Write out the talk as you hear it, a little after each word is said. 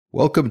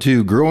Welcome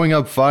to Growing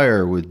Up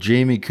Fire with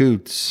Jamie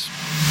Coots.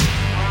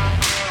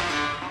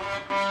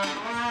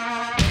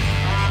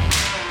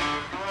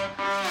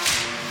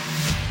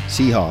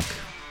 Seahawk,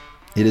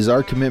 it is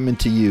our commitment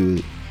to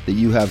you that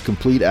you have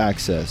complete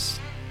access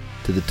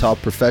to the top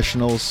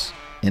professionals,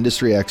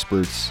 industry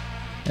experts,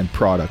 and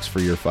products for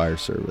your fire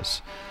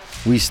service.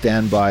 We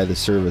stand by the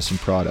service and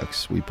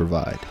products we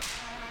provide.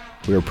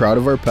 We are proud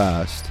of our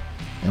past,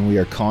 and we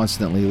are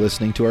constantly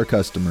listening to our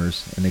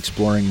customers and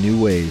exploring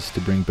new ways to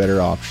bring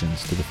better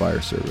options to the fire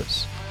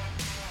service.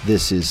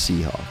 This is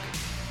Seahawk.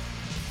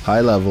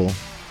 High level,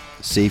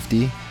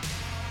 safety,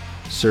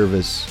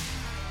 service,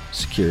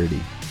 security.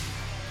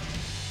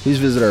 Please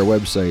visit our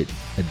website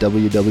at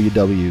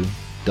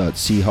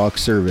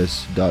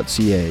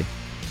www.seahawkservice.ca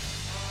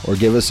or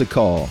give us a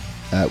call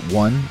at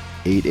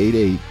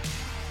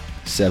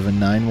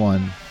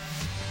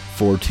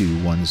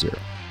 1-888-791-4210.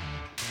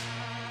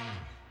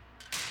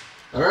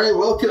 All right,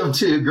 welcome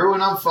to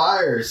Growing Up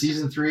Fire,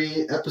 Season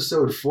 3,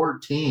 Episode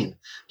 14.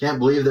 Can't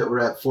believe that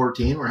we're at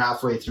 14. We're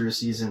halfway through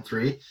Season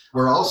 3.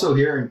 We're also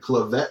here in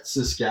Clavet,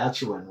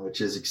 Saskatchewan,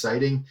 which is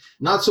exciting.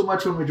 Not so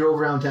much when we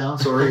drove around town.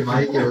 Sorry,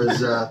 Mike. It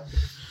was a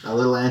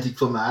little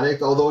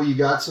anticlimactic, although you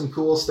got some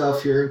cool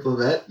stuff here in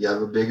Clavet. You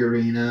have a big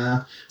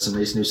arena, some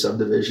nice new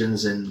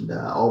subdivisions, and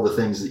all the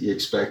things that you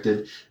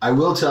expected. I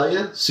will tell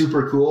you,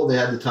 super cool. They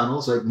had the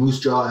tunnels, like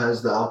Moose Jaw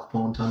has the Al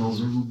Capone tunnels,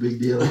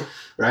 big deal.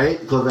 Right?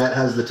 Clavet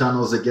has the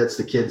tunnels that gets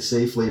the kids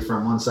safely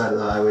from one side of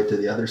the highway to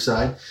the other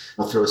side.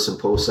 I'll throw some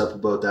posts up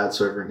about that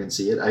so everyone can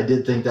see it. I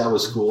did think that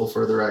was cool,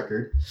 for the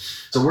record.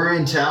 So we're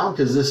in town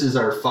because this is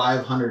our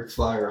 500th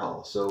fire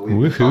hall. So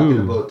we've been talking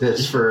about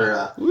this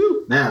for,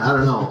 man, I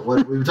don't know.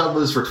 We've been talking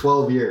about this for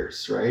 12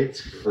 years, right?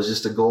 It was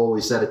just a goal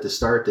we set at the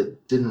start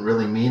that didn't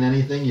really mean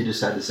anything. You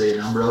just had to say a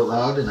number out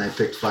loud, and I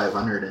picked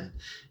 500,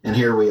 and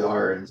here we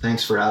are. And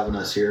thanks for having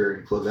us here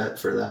in Clavet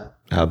for that.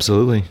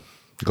 Absolutely.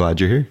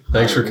 Glad you're here.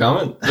 Thanks for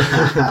coming.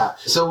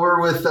 So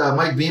we're with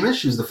Mike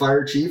Beamish, who's the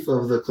fire chief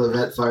of the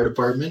Clavet Fire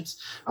Department.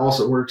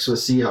 Also works with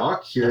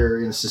Seahawk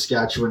here in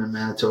Saskatchewan and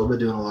Manitoba,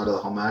 doing a lot of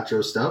the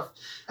Homatro stuff.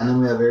 And then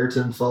we have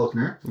Ayrton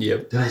Faulkner.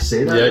 Yep. Did I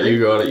say that? Yeah, right?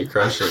 you got it. You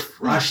crushed it.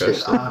 Crushed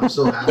it. Oh, I'm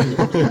so happy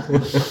about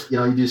that.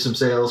 You do some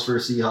sales for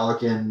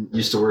Seahawk and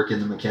used to work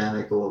in the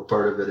mechanical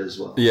part of it as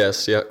well.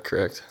 Yes, yeah,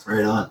 correct.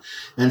 Right on.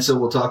 And so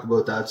we'll talk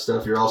about that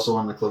stuff. You're also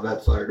on the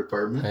Clavet Fire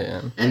Department. I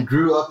am. And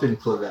grew up in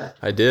Clavet.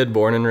 I did,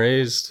 born and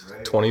raised,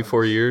 right.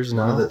 24 years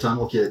now. One of the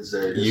tunnel kids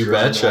there. You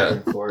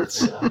betcha.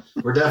 So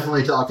we're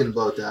definitely talking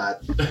about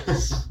that.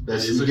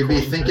 You could be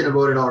thinking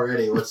about it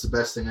already. What's the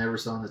best thing I ever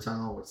saw in the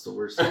tunnel? What's the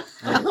worst thing?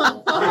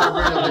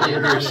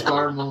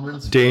 Star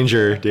moments.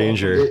 Danger.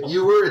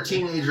 You were a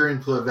teenager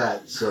in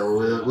Clavet,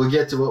 so we'll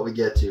get to what we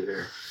get to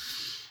here.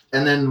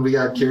 And then we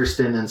got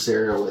Kirsten and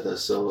Sarah with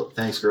us, so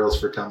thanks, girls,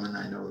 for coming.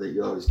 I know that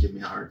you always give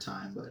me a hard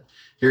time, but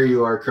here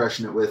you are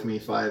crushing it with me,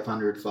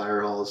 500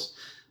 fire halls.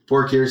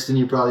 Poor Kirsten,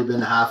 you've probably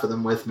been to half of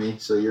them with me,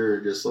 so you're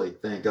just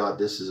like, thank God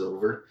this is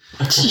over.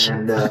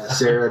 And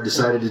Sarah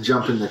decided to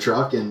jump in the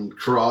truck and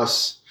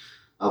cross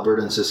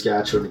Alberta and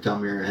Saskatchewan to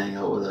come here and hang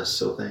out with us,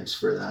 so thanks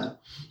for that.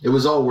 It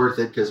was all worth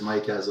it because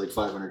Mike has like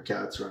 500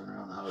 cats running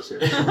around the house here.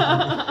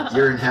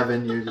 You're in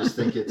heaven. You just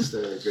think it's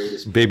the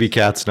greatest. Baby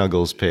cat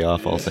snuggles pay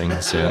off all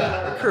things.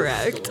 Yeah.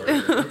 Correct.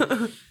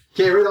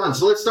 Okay, right on.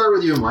 So let's start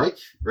with you, Mike,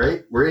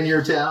 right? We're in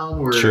your town.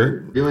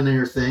 We're doing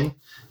your thing.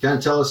 Kind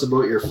of tell us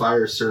about your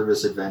fire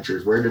service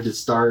adventures. Where did it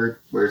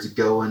start? Where's it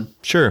going?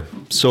 Sure.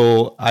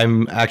 So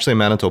I'm actually a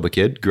Manitoba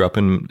kid. Grew up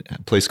in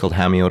a place called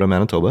Hamiota,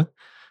 Manitoba.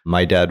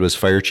 My dad was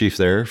fire chief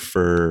there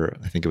for,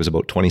 I think it was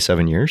about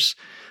 27 years.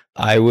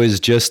 I was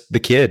just the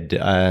kid,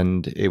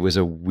 and it was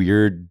a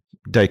weird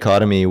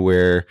dichotomy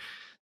where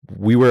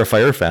we were a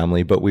fire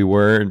family, but we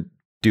weren't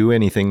do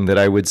anything that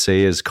I would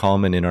say is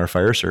common in our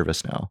fire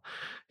service now.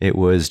 It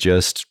was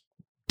just,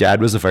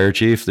 Dad was the fire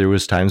chief. There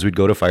was times we'd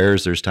go to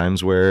fires. There's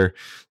times where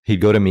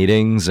he'd go to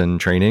meetings and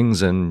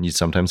trainings, and you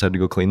sometimes had to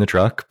go clean the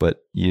truck,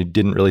 but you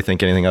didn't really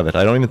think anything of it.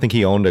 I don't even think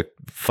he owned a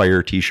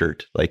fire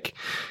t-shirt. Like,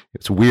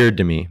 it's weird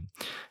to me.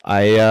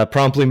 I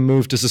promptly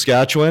moved to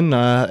Saskatchewan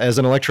as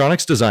an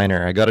electronics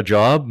designer. I got a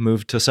job,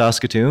 moved to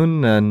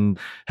Saskatoon, and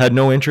had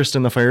no interest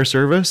in the fire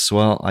service.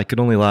 Well, I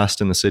could only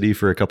last in the city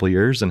for a couple of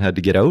years and had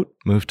to get out,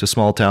 moved to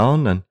small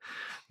town, and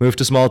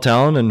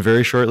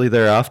very shortly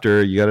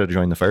thereafter, you got to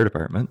join the fire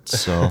department.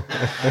 So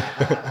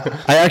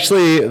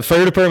the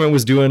fire department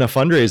was doing a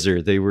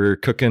fundraiser. They were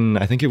cooking,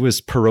 I think it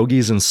was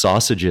pierogies and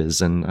sausages.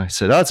 And I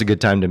said, it's a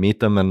good time to meet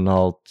them, and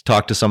I'll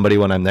talk to somebody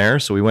when I'm there.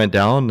 So we went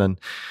down, and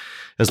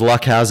as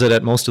luck has it,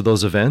 at most of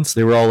those events,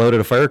 they were all out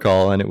at a fire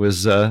call, and it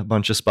was a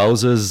bunch of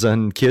spouses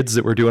and kids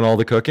that were doing all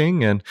the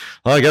cooking. And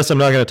I guess I'm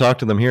not going to talk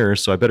to them here,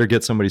 so I better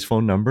get somebody's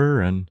phone number.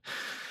 And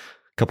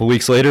a couple of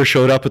weeks later,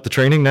 showed up at the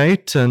training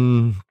night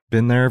and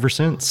been there ever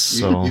since.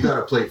 So you got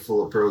a plate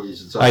full of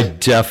pierogies and sausages. I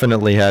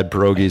definitely had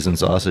pierogies and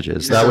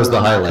sausages. That was the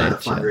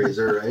highlight. Kind of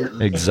fundraiser,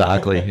 right?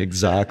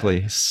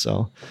 Exactly.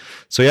 So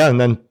yeah, and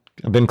then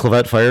I've been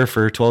Clavet Fire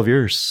for 12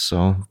 years.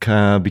 So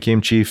became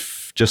chief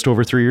just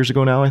over 3 years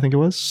ago now, I think it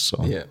was. So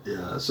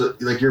Yeah. So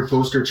like your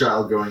poster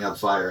child growing up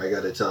fire, I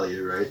got to tell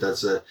you, right?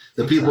 That's the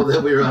people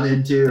that we run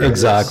into. Right?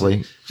 Exactly.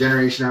 That's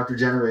generation after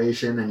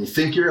generation, and you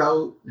think you're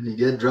out and you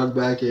get drugged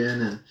back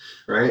in, and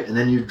right. And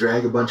then you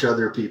drag a bunch of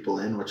other people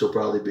in, which will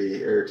probably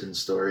be Ayrton's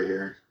story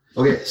here.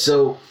 Okay.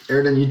 So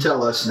Ayrton, you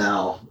tell us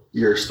now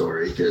your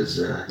story, because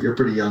you're a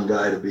pretty young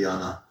guy to be on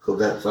a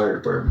Clavet Fire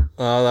Department.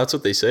 That's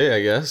what they say,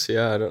 I guess.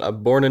 Yeah,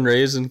 I'm born and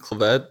raised in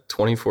Clavet,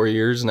 24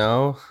 years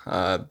now.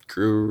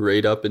 Grew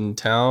right up in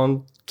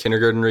town,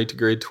 kindergarten right to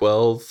grade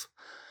 12.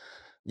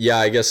 Yeah,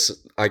 I guess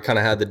I kind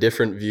of had the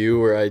different view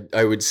where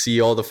I would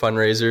see all the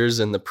fundraisers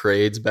and the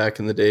parades back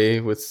in the day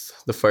with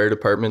the fire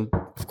department.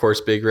 Of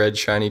course, big red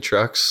shiny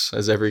trucks,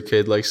 as every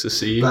kid likes to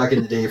see. Back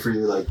in the day for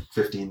you, like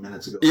 15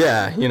 minutes ago.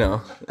 Yeah,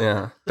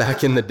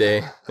 back in the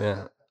day.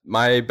 Yeah.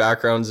 My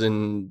background's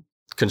in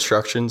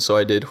construction, so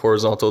I did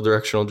horizontal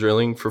directional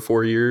drilling for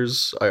 4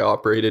 years. I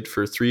operated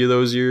for 3 of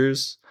those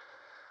years.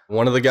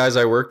 One of the guys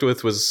I worked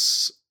with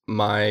was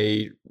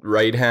my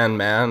right-hand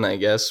man, I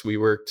guess. We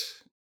worked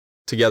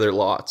together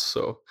lots,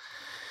 so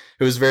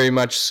it was very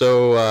much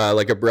so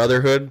like a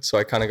brotherhood, so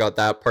I kind of got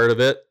that part of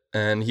it.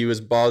 And he was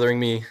bothering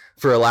me,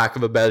 for a lack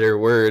of a better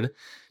word,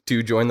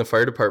 to join the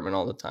fire department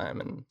all the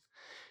time, and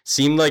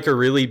seemed like a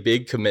really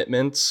big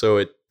commitment, so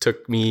it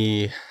took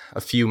me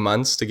a few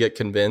months to get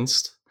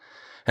convinced.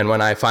 And when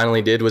I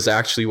finally did was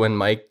actually when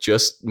Mike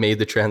just made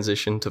the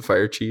transition to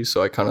fire chief.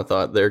 So I kind of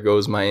thought, there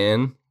goes my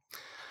in.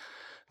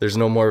 There's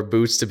no more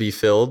boots to be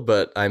filled,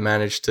 but I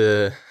managed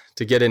to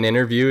get an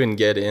interview and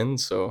get in.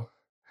 So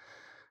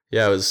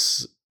yeah, it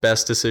was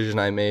best decision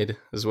I made,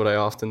 is what I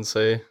often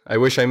say. I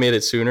wish I made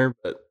it sooner,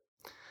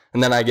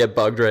 and then I get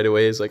bugged right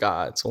away. It's like,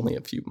 it's only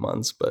a few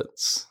months, but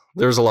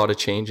there's a lot of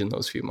change in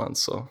those few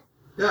months. So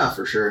yeah,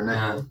 for sure.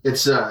 And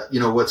it's,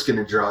 what's going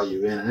to draw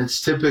you in. And it's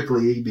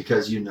typically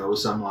because you know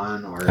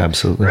someone, or,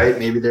 absolutely, right?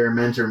 Maybe they're a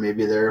mentor,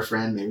 maybe they're a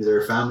friend, maybe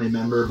they're a family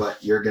member,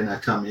 but you're going to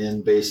come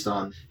in based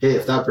on, hey,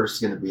 if that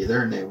person's going to be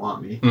there and they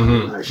want me,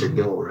 I should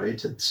go,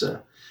 right? It's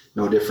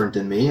no different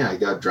than me. I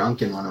got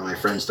drunk and one of my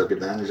friends took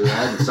advantage of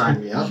that and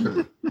signed me up.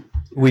 And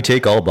we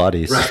take all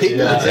bodies. Right.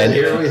 Yeah. And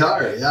here we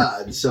are.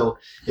 Yeah. And so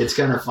it's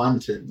kind of fun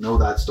to know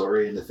that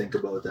story and to think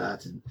about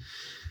that and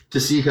to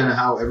see kind of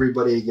how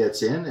everybody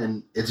gets in.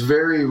 And it's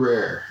very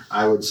rare,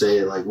 I would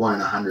say, like 1 in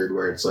 100,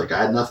 where it's like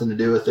I had nothing to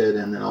do with it,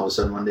 and then all of a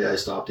sudden one day I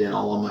stopped in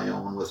all on my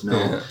own with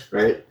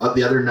right?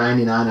 The other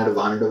 99 out of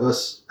 100 of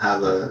us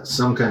have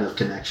some kind of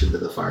connection to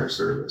the fire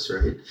service,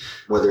 right?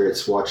 Whether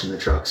it's watching the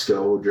trucks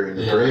go during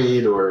the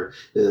parade, or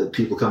the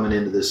people coming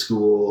into the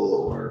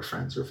school, or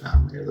friends or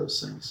family, or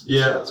those things.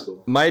 Yeah. So that's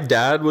cool. My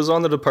dad was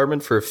on the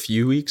department for a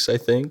few weeks, I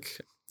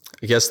think.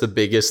 I guess the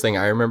biggest thing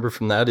I remember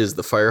from that is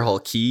the fire hall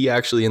key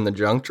actually in the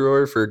junk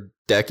drawer for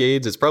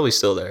decades. It's probably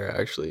still there,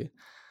 actually.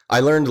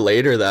 I learned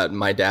later that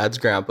my dad's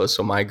grandpa,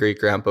 so my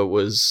great-grandpa,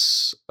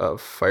 was a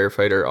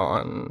firefighter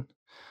on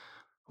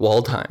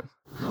wall time.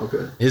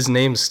 Okay. His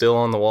name's still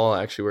on the wall,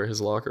 actually, where his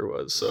locker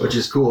was. So which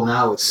is cool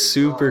now.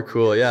 Super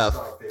cool, yeah.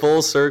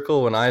 Full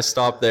circle when I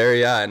stopped there,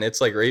 yeah. And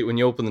it's like right when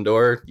you open the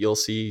door, you'll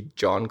see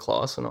John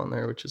Clausen on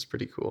there, which is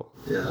pretty cool.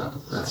 Yeah,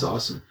 that's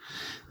awesome.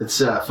 It's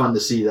fun to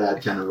see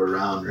that kind of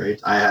around, right?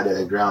 I had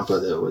a grandpa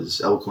that was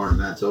Elkhorn,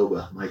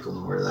 Manitoba. Michael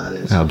know where that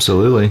is.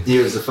 Absolutely. He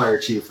was the fire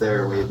chief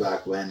there way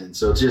back when. And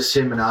so it's just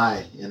him and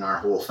I in our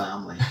whole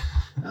family.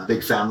 A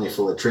big family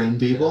full of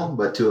trained people,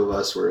 but 2 of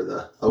us were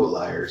the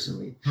outliers, and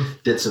we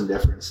did some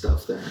different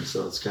stuff there. And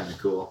so it's kind of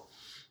cool.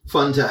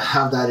 Fun to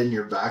have that in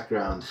your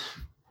background.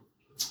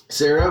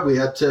 Sarah, we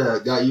got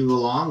you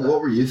along. What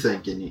were you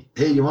thinking?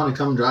 Hey, you want to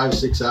come drive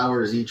 6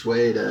 hours each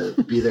way to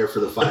be there for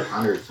the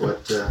 500th?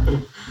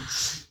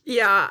 What?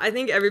 Yeah, I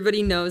think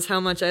everybody knows how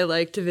much I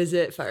like to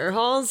visit fire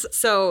halls.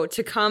 So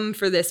to come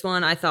for this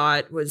one, I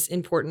thought was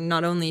important,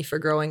 not only for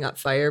growing up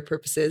fire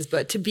purposes,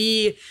 but to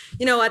be,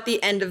 at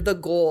the end of the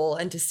goal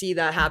and to see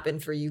that happen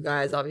for you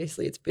guys.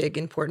 Obviously, it's big,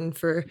 important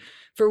for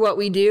what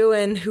we do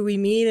and who we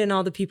meet and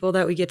all the people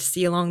that we get to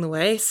see along the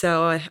way.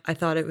 So I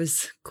thought it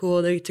was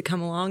cool to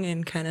come along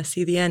and kind of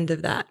see the end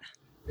of that.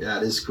 Yeah,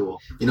 it is cool.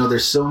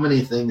 There's so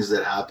many things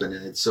that happen,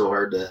 and it's so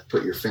hard to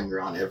put your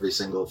finger on every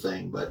single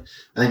thing. But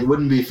I think it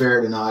wouldn't be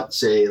fair to not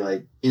say,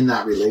 like, in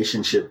that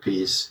relationship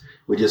piece,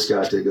 we just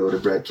got to go to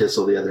Brett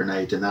Kissel the other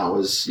night, and that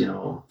was,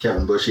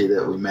 Kevin Bushy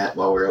that we met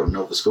while we were out in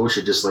Nova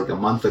Scotia just like a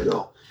month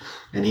ago.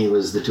 And he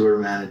was the tour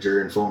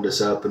manager and phoned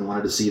us up and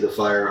wanted to see the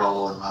fire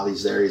hall. And while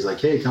he's there, he's like,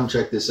 hey, come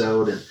check this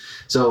out. And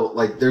so,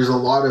 like, there's a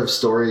lot of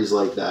stories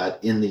like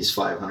that in these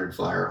 500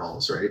 fire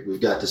halls, right?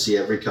 We've got to see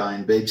every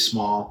kind, big,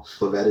 small.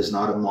 Clavet is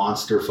not a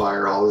monster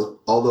fire hall,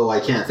 although I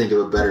can't think of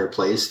a better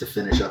place to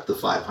finish up the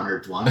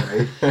 500th one,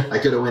 right? I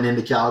could have went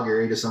into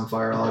Calgary to some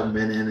fire hall and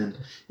been in, and,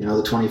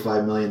 the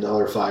 $25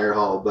 million fire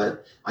hall.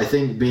 But I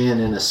think being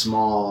in a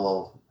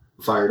small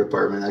fire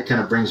department, that kind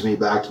of brings me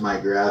back to my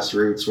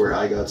grassroots, where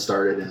I got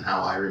started and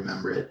how I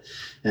remember it.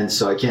 And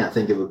so I can't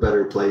think of a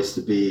better place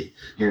to be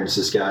here in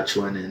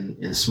Saskatchewan,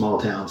 in small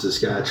town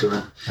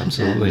Saskatchewan.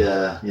 Absolutely.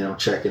 And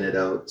checking it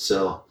out.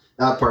 So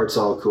that part's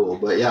all cool.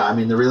 But yeah, I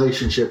mean, the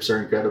relationships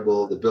are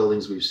incredible. The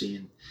buildings we've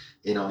seen,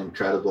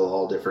 incredible,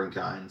 all different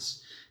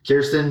kinds.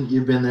 Kirsten,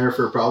 you've been there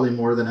for probably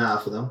more than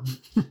half of them.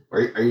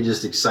 Are you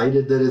just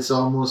excited that it's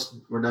almost,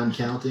 we're done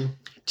counting?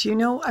 Do you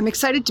know, I'm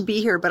excited to be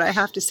here, but I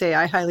have to say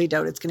I highly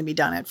doubt it's going to be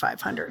done at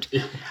 500.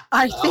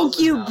 I think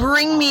you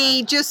bring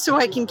me just so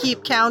I can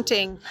keep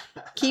counting,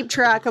 keep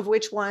track of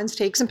which ones,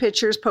 take some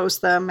pictures,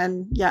 post them.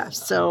 And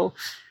so.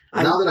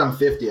 Now that I'm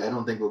 50, I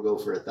don't think we'll go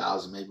for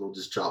 1,000. Maybe we'll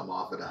just chop them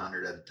off at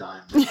 100 at a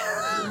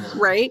time.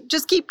 Right?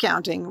 Just keep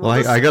counting.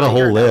 Well, I got a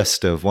whole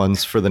list of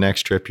ones for the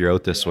next trip you're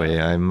out this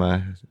way.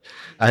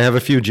 I have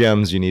a few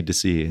gems you need to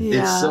see.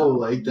 Yeah. It's so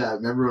like that.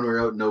 Remember when we were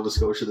out in Nova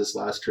Scotia this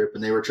last trip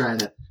and they were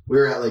we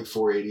were at like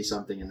 480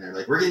 something and they're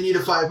like, we're going to need a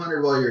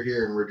 500 while you're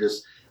here. And we're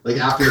just like,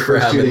 after the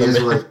first 2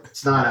 days, we're like,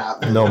 it's not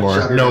happening. No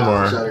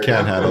more.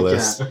 Can't handle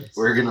this.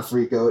 We're going to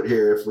freak out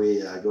here if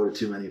we go to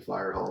too many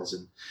fire halls.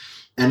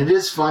 And it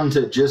is fun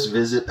to just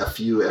visit a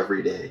few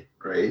every day,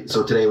 right?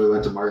 So today we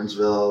went to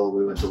Martinsville,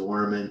 we went to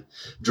Lorman,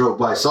 drove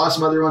by, saw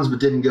some other ones, but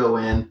didn't go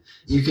in.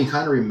 You can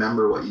kind of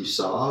remember what you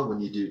saw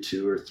when you do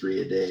 2 or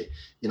 3 a day.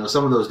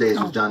 Some of those days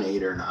we've done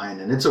 8 or 9,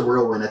 and it's a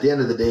whirlwind. At the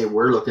end of the day,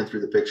 we're looking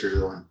through the pictures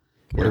going,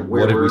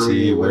 what did we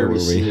see? Where were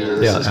we?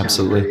 Yeah,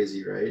 absolutely.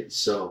 Crazy, right?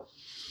 So,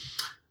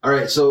 all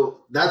right,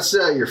 so that's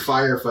your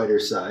firefighter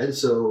side.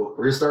 So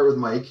we're going to start with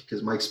Mike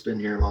because Mike's been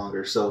here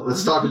longer. So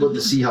let's talk about the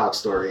Seahawk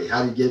story.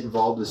 How did you get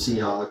involved with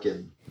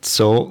Seahawk?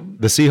 So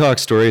the Seahawk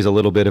story is a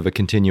little bit of a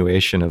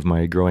continuation of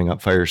my growing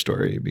up fire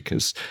story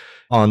because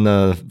on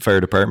the fire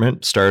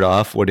department, start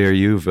off, what are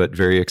you, but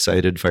very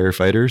excited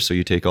firefighters. So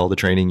you take all the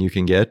training you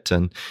can get.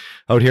 And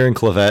out here in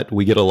Clavet,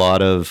 we get a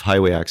lot of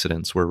highway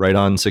accidents. We're right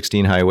on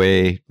 16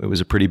 highway. It was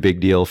a pretty big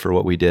deal for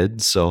what we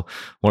did. So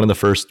one of the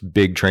first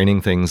big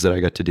training things that I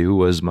got to do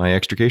was my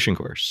extrication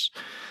course.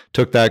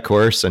 Took that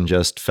course and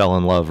just fell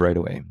in love right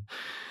away.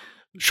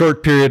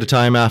 Short period of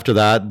time after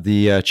that,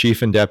 the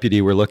chief and deputy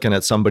were looking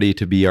at somebody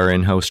to be our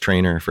in-house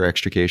trainer for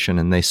extrication.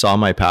 And they saw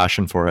my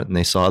passion for it. And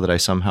they saw that I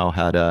somehow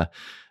had a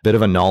bit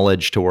of a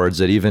knowledge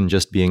towards it, even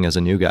just being as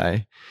a new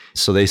guy.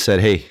 So they said,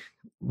 hey,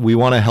 we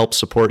want to help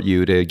support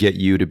you to get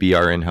you to be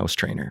our in-house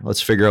trainer.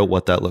 Let's figure out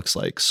what that looks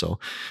like. So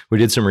we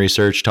did some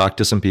research, talked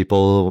to some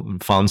people,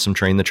 found some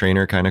train the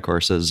trainer kind of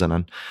courses. And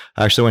I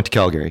actually went to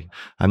Calgary.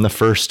 I'm the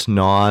first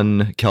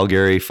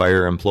non-Calgary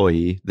fire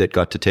employee that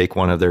got to take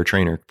one of their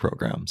trainer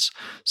programs.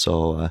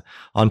 So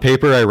on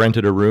paper, I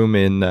rented a room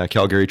in the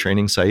Calgary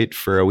training site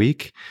for a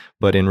week.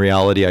 But in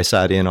reality, I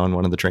sat in on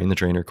one of the train the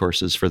trainer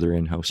courses for their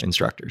in-house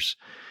instructors.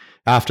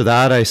 After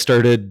that, I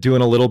started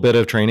doing a little bit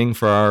of training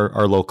for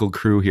our local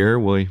crew here.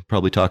 We'll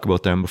probably talk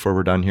about them before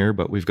we're done here,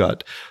 but we've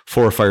got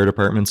 4 fire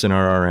departments in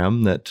our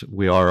RM that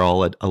we are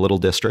all at a little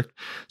district.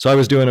 So I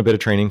was doing a bit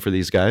of training for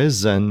these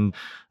guys, and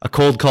a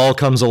cold call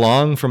comes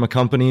along from a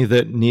company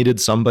that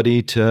needed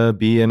somebody to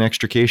be an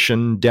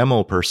extrication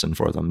demo person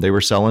for them. They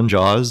were selling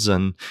JAWS,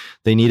 and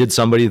they needed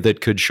somebody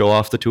that could show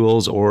off the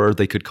tools, or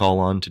they could call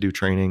on to do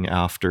training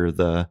after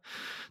the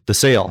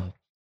sale.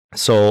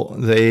 So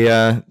they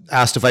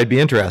asked if I'd be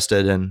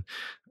interested, and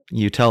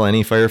you tell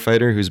any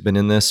firefighter who's been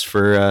in this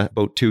for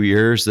about 2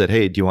 years that,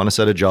 hey, do you want a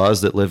set of JAWS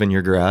that live in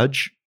your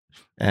garage?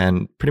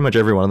 And pretty much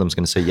every one of them is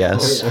going to say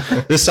yes. Oh,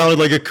 yeah. This sounded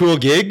like a cool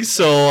gig.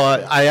 So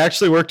I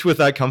actually worked with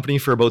that company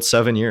for about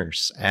 7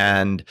 years.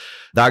 And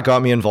that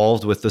got me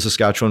involved with the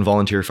Saskatchewan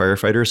Volunteer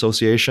Firefighter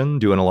Association,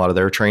 doing a lot of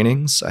their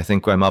trainings. I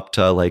think I'm up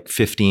to like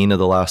 15 of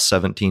the last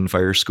 17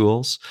 fire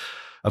schools.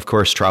 Of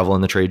course,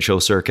 traveling the trade show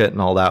circuit and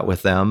all that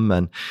with them,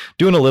 and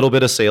doing a little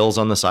bit of sales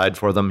on the side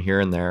for them here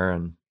and there,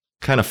 and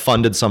kind of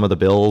funded some of the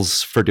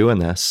bills for doing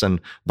this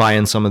and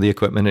buying some of the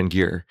equipment and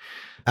gear.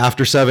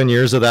 After 7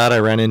 years of that, I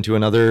ran into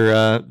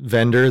another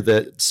vendor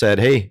that said,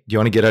 hey, do you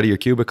want to get out of your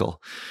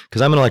cubicle?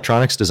 Because I'm an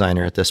electronics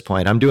designer at this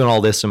point. I'm doing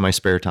all this in my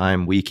spare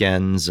time,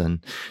 weekends,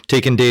 and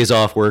taking days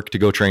off work to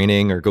go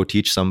training or go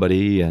teach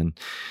somebody. And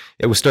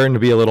it was starting to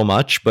be a little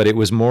much, but it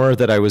was more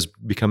that I was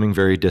becoming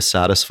very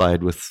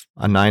dissatisfied with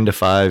a 9 to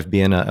 5,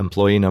 being an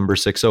employee number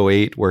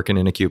 608, working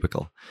in a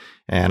cubicle.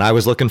 And I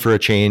was looking for a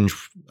change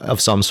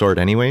of some sort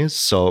anyways.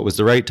 So it was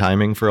the right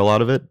timing for a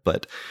lot of it.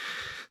 But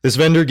this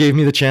vendor gave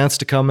me the chance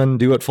to come and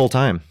do it full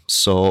time.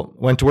 So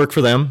went to work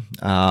for them.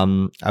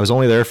 I was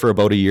only there for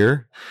about a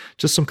year,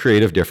 just some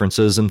creative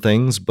differences and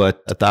things.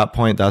 But at that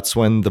point, that's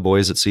when the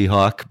boys at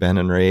Seahawk, Ben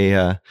and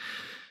Ray,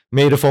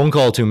 made a phone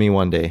call to me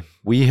one day.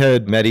 We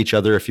had met each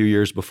other a few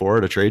years before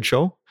at a trade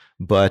show,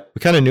 but we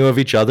kind of knew of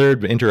each other,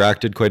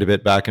 interacted quite a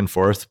bit back and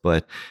forth.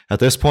 But at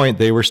this point,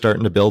 they were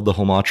starting to build the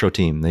Homatro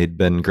team. They'd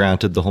been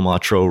granted the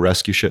Homatro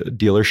rescue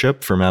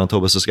dealership for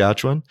Manitoba,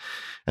 Saskatchewan,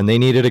 and they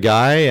needed a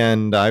guy,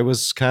 and I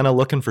was kind of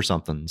looking for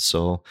something.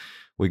 So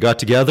we got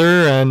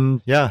together,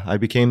 and yeah, I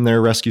became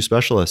their rescue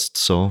specialist.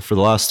 So for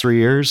the last 3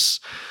 years,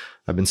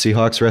 I've been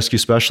Seahawks rescue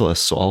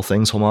specialist. So all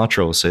things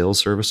Homatro, sales,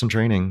 service, and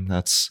training.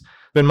 That's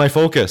been my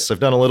focus. I've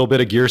done a little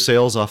bit of gear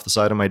sales off the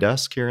side of my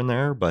desk here and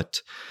there,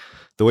 but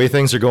the way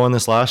things are going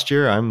this last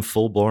year, I'm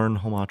full-blown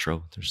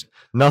homatro. There's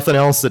nothing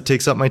else that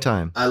takes up my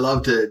time. I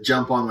love to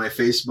jump on my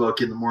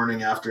Facebook in the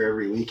morning after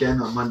every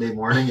weekend on Monday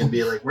morning and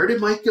be like, where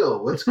did Mike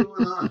go? What's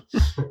going on?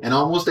 And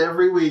almost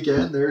every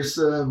weekend there's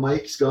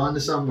Mike's gone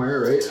to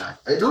somewhere, right?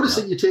 I noticed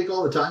that you take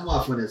all the time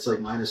off when it's like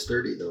minus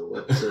 30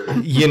 though.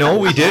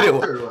 We did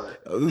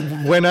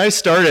it. When I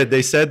started,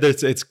 they said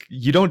that it's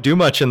you don't do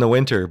much in the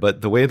winter,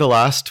 but the way the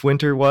last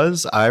winter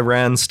was, I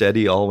ran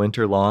steady all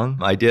winter long.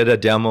 I did a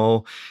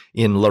demo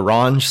in La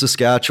Ronge,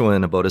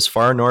 Saskatchewan, about as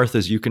far north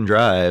as you can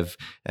drive.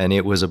 And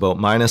it was about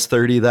minus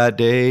 30 that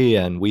day.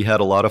 And we had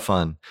a lot of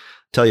fun.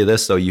 Tell you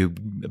this, though, you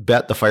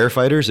bet the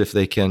firefighters if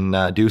they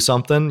can do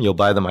something, you'll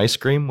buy them ice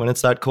cream when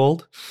it's that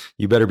cold.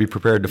 You better be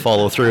prepared to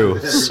follow through.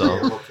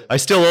 So I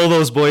still owe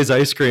those boys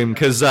ice cream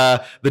because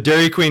the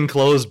Dairy Queen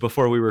closed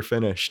before we were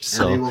finished.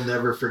 So and they will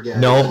never forget.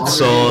 No,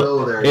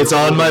 so it's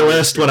on my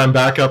list when I'm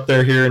back up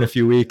there here in a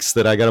few weeks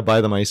that I got to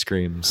buy them ice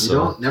cream. So. You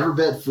don't never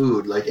bet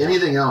food like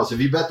anything else. If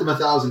you bet them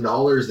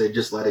 $1,000, they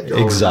just let it go.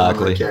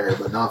 Exactly. And no one would care,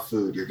 but not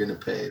food. You're going to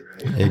pay,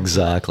 right?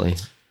 Exactly.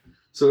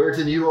 So,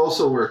 Ayrton, you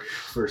also work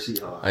for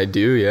Seahawk. I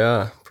do,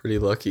 yeah. Pretty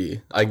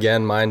lucky.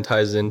 Again, mine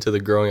ties into the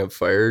growing up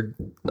fire,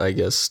 I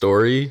guess,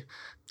 story.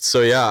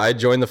 So, yeah, I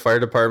joined the fire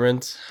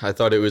department. I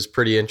thought it was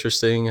pretty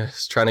interesting. I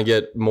was trying to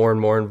get more and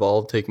more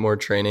involved, take more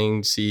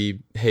training, see,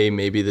 hey,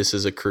 maybe this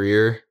is a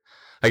career.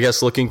 I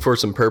guess looking for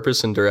some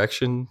purpose and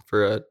direction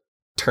for a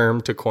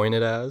term to coin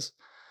it as.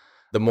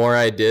 The more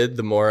I did,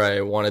 the more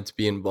I wanted to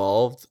be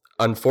involved.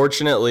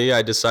 Unfortunately,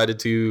 I decided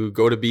to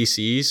go to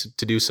BC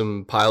to do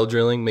some pile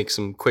drilling, make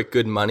some quick,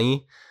 good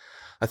money.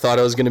 I thought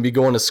I was going to be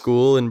going to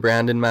school in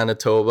Brandon,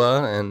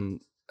 Manitoba,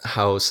 and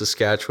how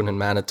Saskatchewan and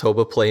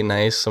Manitoba play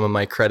nice. Some of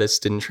my credits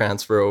didn't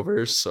transfer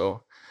over.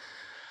 So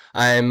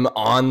I'm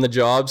on the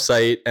job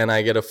site and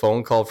I get a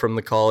phone call from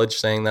the college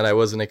saying that I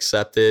wasn't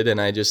accepted and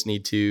I just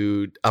need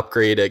to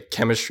upgrade a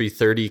Chemistry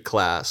 30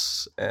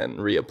 class and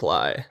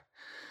reapply.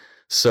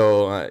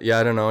 So, I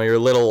don't know, you're a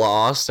little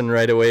lost, and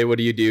right away, what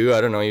do? I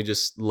don't know, you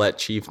just let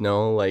Chief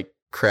know, like,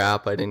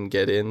 crap, I didn't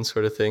get in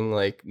sort of thing,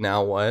 like,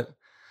 now what?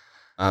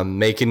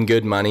 Making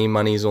good money,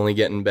 money's only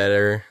getting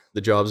better,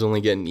 the job's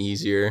only getting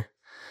easier.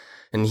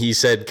 And he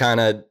said kind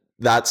of,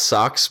 that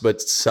sucks,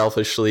 but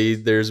selfishly,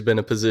 there's been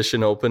a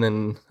position open,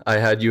 and I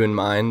had you in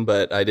mind,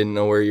 but I didn't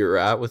know where you were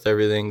at with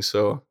everything,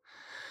 so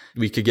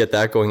we could get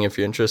that going if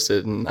you're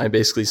interested. And I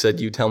basically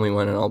said, you tell me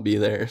when and I'll be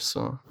there,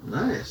 so.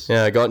 Nice.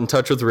 Yeah, I got in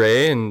touch with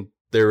Ray, and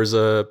there was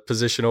a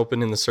position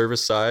open in the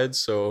service side.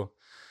 So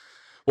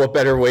what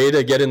better way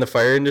to get in the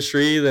fire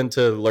industry than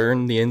to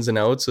learn the ins and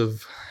outs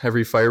of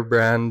every fire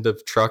brand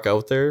of truck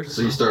out there.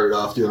 So you started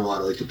off doing a lot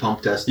of like the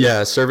pump testing?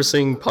 Yeah,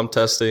 servicing, pump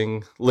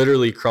testing,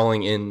 literally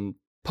crawling in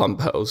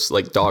pump house,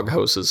 like dog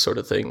houses sort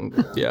of thing.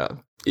 Yeah.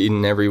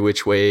 In every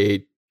which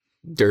way,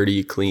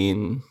 dirty,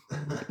 clean,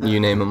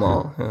 you name them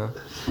all. Yeah.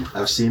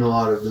 I've seen a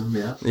lot of them,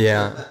 yeah.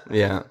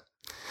 Yeah.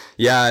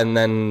 Yeah, and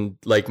then,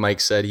 like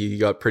Mike said, he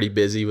got pretty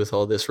busy with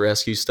all this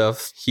rescue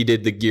stuff. He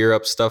did the gear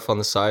up stuff on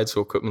the side,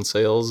 so equipment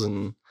sales.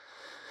 And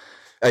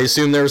I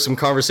assume there were some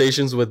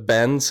conversations with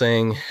Ben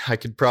saying I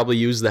could probably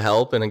use the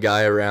help and a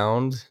guy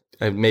around.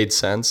 It made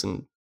sense,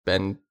 and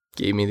Ben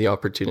gave me the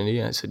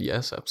opportunity. I said,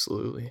 yes,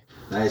 absolutely.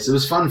 Nice. It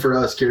was fun for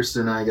us.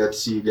 Kirsten and I got to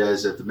see you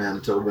guys at the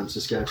Manitoba and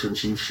Saskatchewan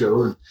Chiefs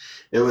show, and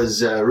it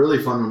was really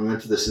fun when we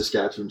went to the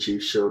Saskatchewan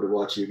Chiefs show to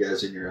watch you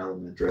guys in your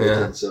element, right?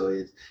 Yeah. And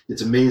so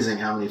it's amazing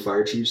how many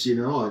fire chiefs you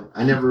know.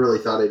 I never really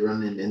thought I'd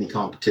run into any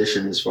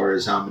competition as far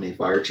as how many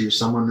fire chiefs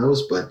someone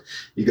knows, but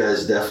you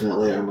guys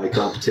definitely are my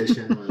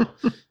competition.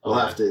 I'll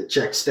have to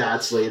check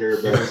stats later.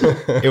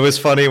 But it was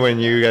funny when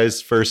you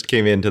guys first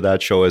came into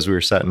that show as we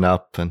were setting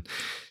up, and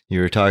you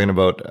were talking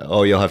about,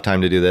 oh, you'll have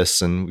time to do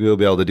this and we'll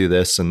be able to do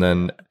this. And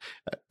then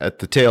at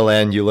the tail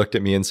end, you looked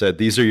at me and said,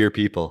 these are your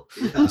people.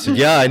 I said,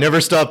 yeah, I never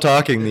stopped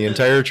talking the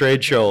entire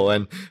trade show.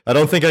 And I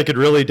don't think I could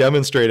really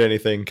demonstrate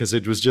anything because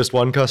it was just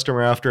one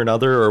customer after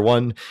another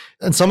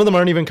and some of them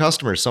aren't even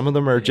customers. Some of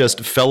them are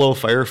just fellow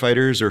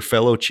firefighters or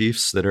fellow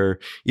chiefs that are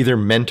either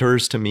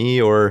mentors to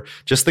me or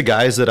just the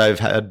guys that I've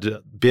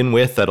been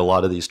with at a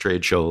lot of these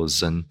trade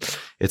shows. And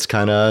it's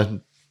kind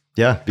of,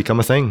 become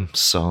a thing.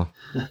 So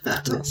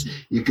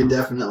you can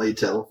definitely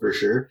tell for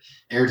sure.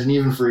 Ayrton,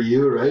 even for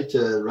you, right,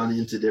 to run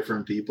into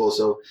different people.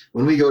 So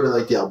when we go to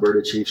like the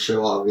Alberta Chiefs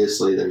show,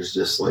 obviously there's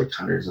just like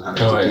hundreds and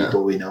hundreds of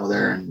people we know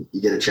there, and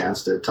you get a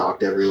chance to talk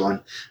to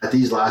everyone. At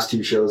these last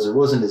two shows, there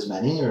wasn't as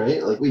many,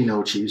 right? Like we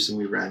know Chiefs and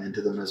we ran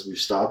into them as we've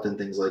stopped and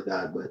things like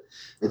that. But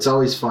it's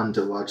always fun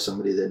to watch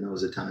somebody that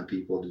knows a ton of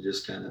people to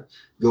just kind of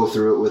go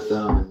through it with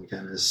them and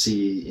kind of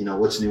see,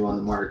 what's new on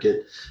the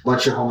market. A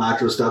bunch of home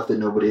acro stuff that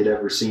nobody had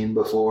ever seen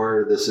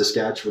before, the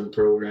Saskatchewan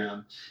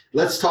program.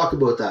 Let's talk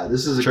about that.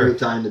 This is a great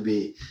time to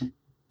be.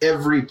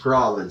 Every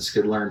province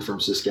could learn from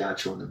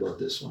Saskatchewan about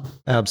this one.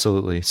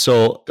 Absolutely.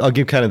 So I'll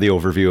give kind of the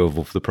overview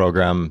of the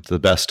program to the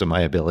best of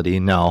my ability.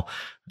 Now,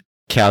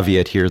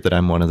 caveat here that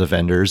I'm one of the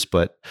vendors,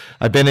 but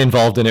I've been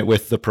involved in it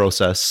with the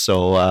process.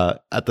 So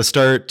at the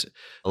start,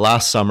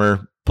 last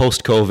summer,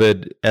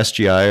 post-COVID,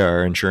 SGI,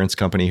 our insurance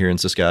company here in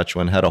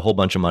Saskatchewan, had a whole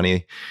bunch of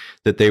money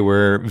that they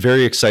were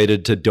very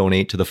excited to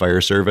donate to the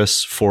fire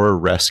service for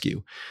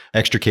rescue.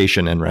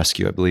 Extrication and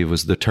rescue, I believe,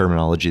 was the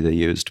terminology they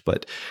used,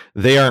 but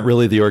they aren't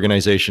really the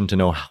organization to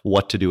know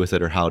what to do with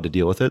it or how to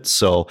deal with it.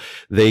 So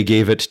they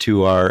gave it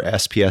to our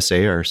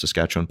SPSA, our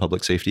Saskatchewan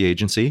Public Safety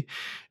Agency,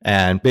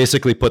 and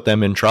basically put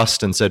them in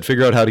trust and said,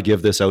 figure out how to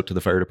give this out to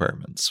the fire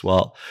departments.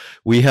 Well,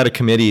 we had a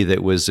committee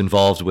that was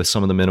involved with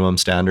some of the minimum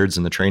standards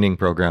and the training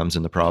programs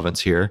in the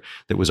province here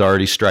that was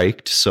already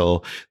striked.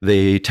 So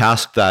they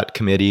tasked that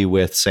committee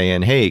with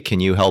saying, hey, can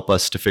you help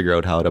us to figure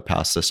out how to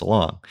pass this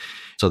along?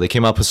 So they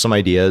came up with some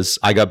ideas.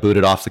 I got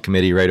booted off the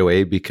committee right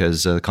away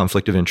because of the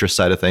conflict of interest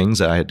side of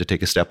things. I had to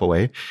take a step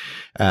away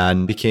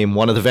and became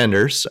one of the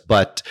vendors.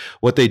 But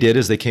what they did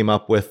is they came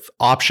up with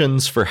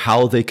options for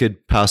how they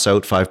could pass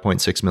out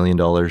 $5.6 million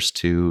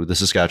to the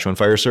Saskatchewan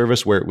Fire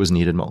Service where it was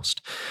needed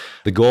most.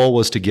 The goal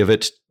was to give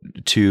it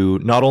to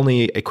not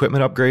only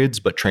equipment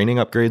upgrades, but training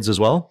upgrades as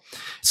well.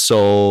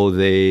 So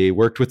they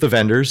worked with the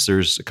vendors.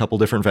 There's a couple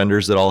different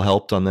vendors that all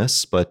helped on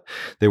this, but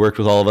they worked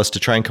with all of us to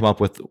try and come up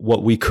with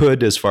what we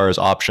could as far as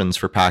options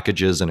for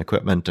packages and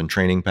equipment and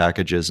training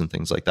packages and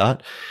things like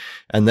that.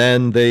 And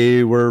then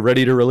they were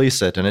ready to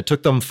release it. And it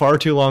took them far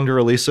too long to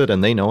release it,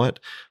 and they know it.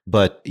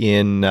 But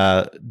in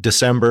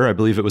December, I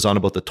believe it was on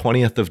about the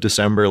 20th of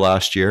December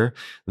last year,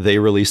 they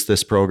released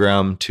this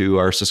program to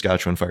our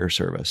Saskatchewan Fire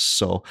Service.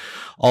 So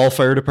all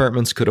fire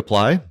departments could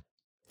apply.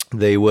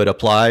 They would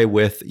apply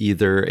with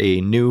either a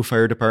new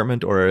fire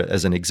department or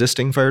as an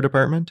existing fire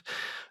department.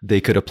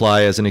 They could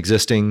apply as an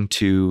existing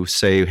to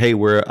say, hey,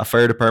 we're a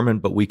fire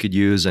department, but we could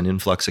use an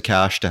influx of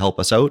cash to help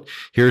us out.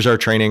 Here's our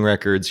training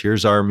records.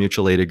 Here's our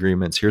mutual aid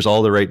agreements. Here's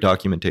all the right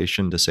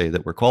documentation to say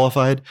that we're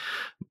qualified.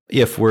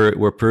 If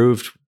we're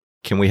approved,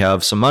 can we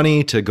have some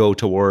money to go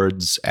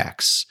towards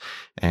X?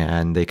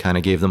 And they kind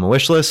of gave them a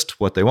wish list,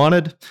 what they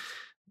wanted.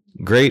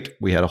 Great.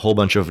 We had a whole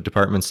bunch of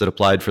departments that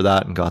applied for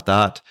that and got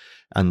that.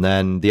 And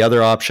then the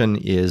other option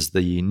is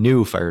the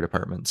new fire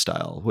department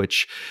style,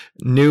 which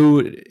new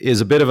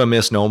is a bit of a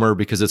misnomer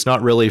because it's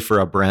not really for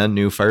a brand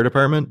new fire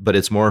department, but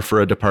it's more for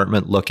a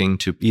department looking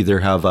to either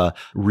have a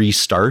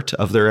restart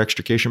of their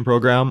extrication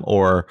program,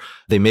 or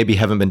they maybe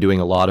haven't been doing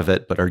a lot of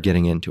it, but are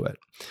getting into it.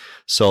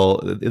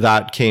 So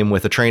that came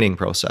with a training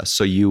process.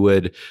 So you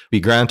would be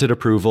granted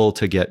approval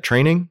to get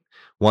training.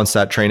 Once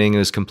that training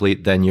is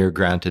complete, then you're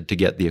granted to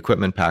get the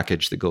equipment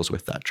package that goes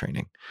with that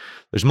training.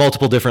 There's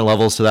multiple different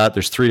levels to that.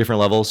 There's 3 different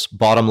levels.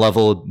 Bottom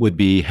level would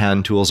be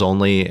hand tools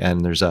only,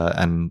 and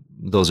and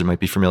those who might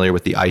be familiar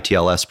with the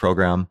ITLS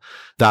program.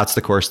 That's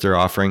the course they're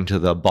offering to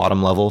the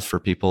bottom level for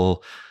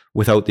people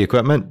without the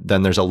equipment.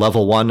 Then there's a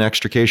level 1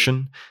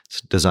 extrication.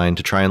 It's designed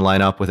to try and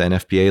line up with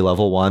NFPA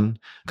level 1.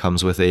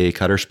 Comes with a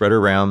cutter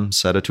spreader ram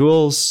set of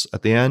tools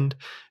at the end.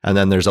 And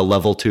then there's a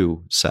level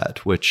 2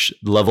 set, which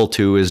level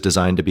 2 is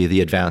designed to be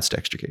the advanced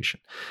extrication.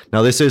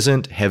 Now, this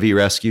isn't heavy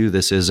rescue.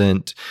 This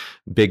isn't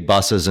big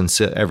buses and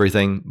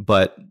everything,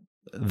 but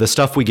the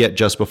stuff we get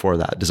just before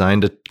that,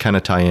 designed to kind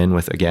of tie in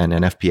with, again,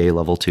 NFPA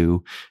level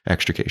 2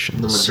 extrication.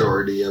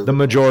 The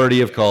majority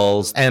of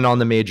calls and on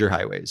the major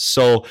highways.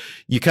 So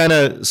you kind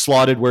of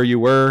slotted where you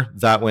were.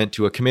 That went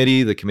to a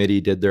committee. The committee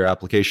did their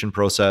application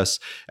process,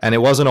 and it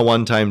wasn't a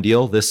one-time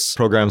deal. This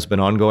program's been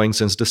ongoing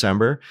since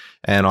December,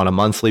 and on a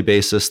monthly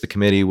basis, the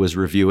committee was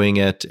reviewing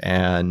it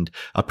and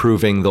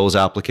approving those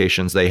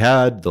applications they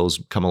had.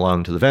 Those come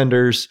along to the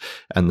vendors,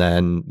 and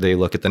then they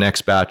look at the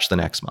next batch the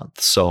next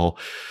month. So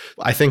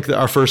I think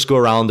that our first go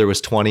around, there was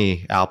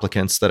 20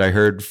 applicants that I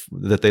heard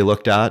that they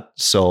looked at.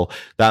 So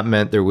that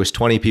meant there was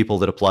 20 people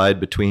that applied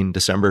between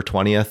December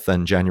 20th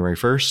and January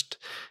 1st.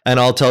 And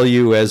I'll tell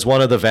you, as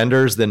one of the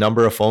vendors, the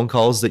number of phone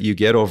calls that you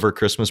get over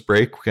Christmas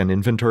break and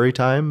inventory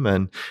time,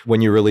 and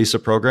when you release a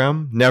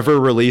program, never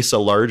release a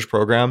large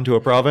program to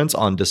a province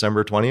on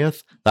December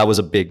 20th. That was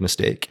a big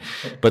mistake.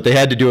 But they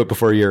had to do it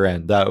before year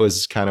end. That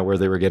was kind of where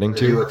they were getting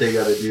to. Do what they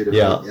got to do to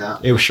yeah.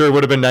 It sure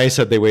would have been nice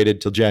had they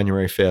waited till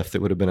January 5th.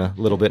 It would have been a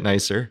little bit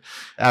nicer.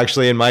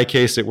 Actually, in my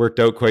case, it worked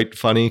out quite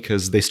funny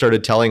because they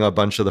started telling a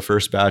bunch of the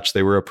first batch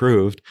they were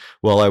approved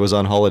while I was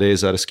on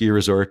holidays at a ski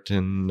resort,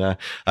 and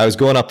I was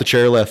going up the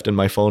chairlift and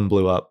my phone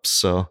blew up.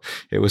 So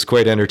it was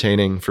quite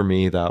entertaining for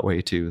me that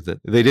way too, that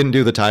they didn't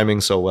do the timing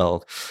so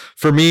well.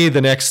 For me,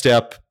 the next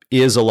step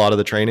is a lot of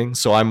the training.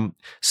 So I'm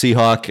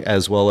Seahawk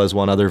as well as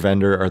one other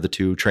vendor are the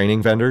 2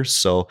 training vendors.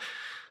 So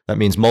that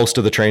means most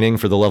of the training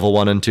for the level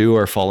 1 and 2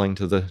 are falling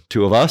to the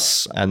 2 of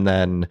us. And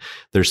then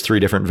there's 3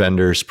 different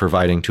vendors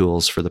providing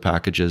tools for the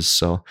packages.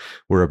 So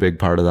we're a big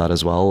part of that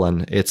as well.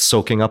 And it's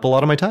soaking up a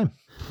lot of my time.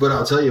 But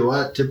I'll tell you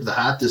what, tip of the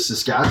hat to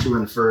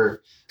Saskatchewan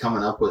for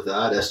coming up with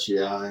that.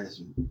 SGI,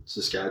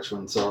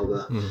 Saskatchewan,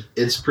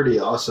 it's pretty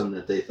awesome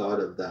that they thought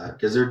of that,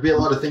 because there'd be a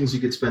lot of things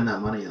you could spend that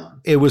money on.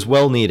 It was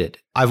well needed.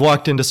 I've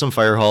walked into some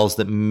fire halls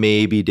that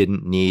maybe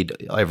didn't need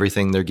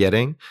everything they're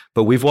getting,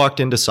 but we've walked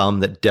into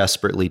some that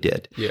desperately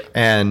did. Yeah.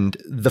 And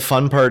the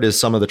fun part is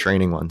some of the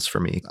training ones for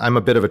me. I'm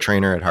a bit of a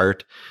trainer at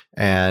heart,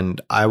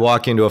 and I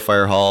walk into a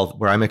fire hall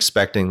where I'm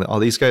expecting,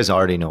 these guys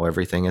already know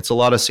everything. It's a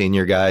lot of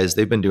senior guys.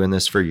 They've been doing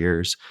this for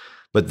years,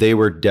 but they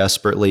were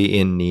desperately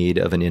in need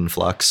of an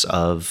influx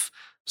of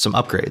some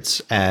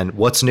upgrades and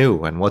what's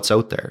new and what's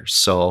out there.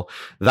 So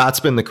that's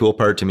been the cool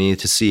part to me,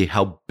 to see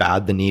how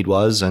bad the need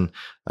was. And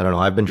I don't know,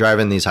 I've been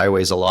driving these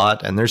highways a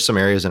lot, and there's some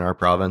areas in our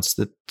province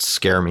that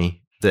scare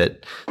me,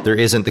 that there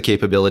isn't the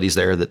capabilities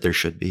there that there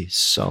should be.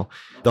 So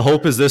the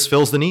hope is this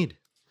fills the need.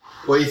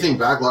 Well, you think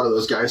back, a lot of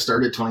those guys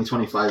started 20,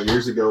 25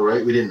 years ago,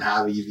 right? We didn't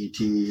have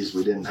EVTs.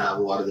 We didn't have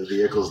a lot of the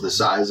vehicles the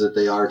size that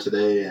they are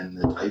today and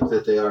the type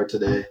that they are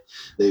today.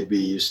 They'd be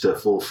used to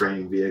full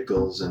frame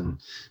vehicles.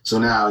 And so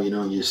now,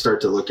 you start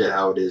to look at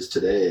how it is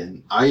today.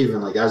 And I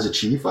even, like, as a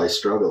chief, I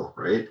struggle,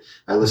 right?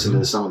 I listen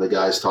to some of the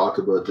guys talk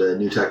about the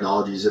new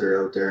technologies that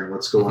are out there and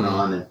what's going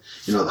on, and,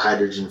 the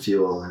hydrogen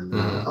fuel and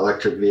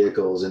electric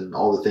vehicles and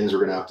all the things we're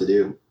going to have to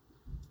do.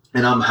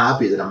 And I'm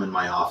happy that I'm in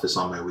my office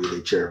on my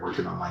wheelie chair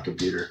working on my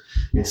computer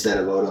instead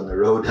of out on the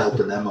road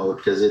helping them out,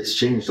 because it's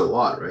changed a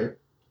lot, right?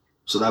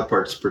 So that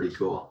part's pretty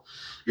cool.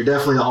 You're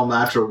definitely an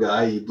all-natural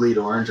guy. You bleed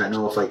orange. I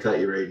know if I cut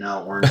you right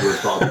now, orange would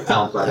probably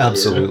pound by.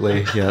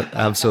 Absolutely. Yeah,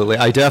 absolutely.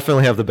 I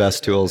definitely have the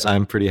best tools.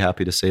 I'm pretty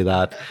happy to say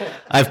that.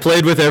 I've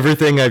played with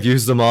everything. I've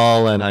used them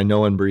all, and I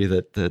know and breathe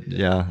it.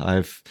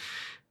 I've...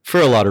 For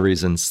a lot of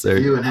reasons.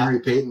 If you and Henry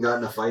Payton got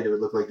in a fight, it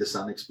would look like the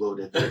sun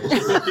exploded.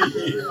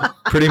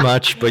 Pretty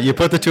much. But you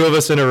put the two of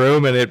us in a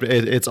room, and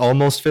it's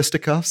almost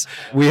fisticuffs.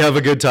 We have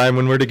a good time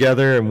when we're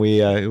together, and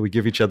we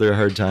give each other a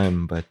hard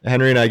time. But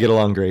Henry and I get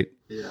along great.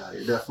 Yeah,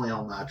 you're definitely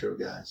all natural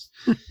guys.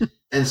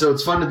 And so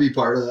it's fun to be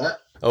part of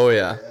that. Oh,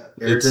 yeah.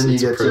 Ayrton, you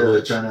get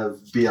to kind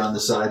of be on the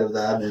side of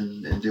that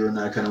and doing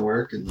that kind of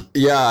work. And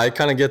yeah, I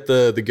kind of get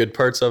the good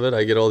parts of it.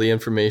 I get all the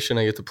information.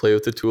 I get to play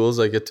with the tools.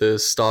 I get to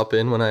stop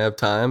in when I have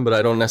time, but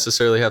I don't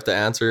necessarily have to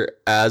answer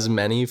as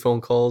many phone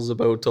calls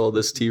about all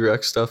this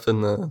T-Rex stuff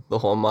and the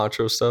whole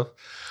macho stuff.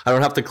 I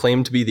don't have to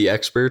claim to be the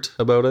expert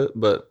about it,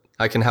 but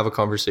I can have a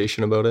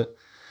conversation about it,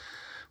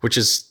 which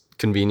is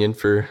convenient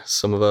for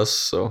some of us.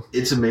 So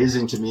it's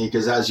amazing to me,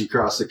 because as you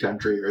cross the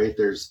country, right,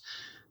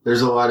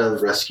 there's a lot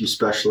of rescue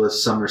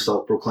specialists. Some are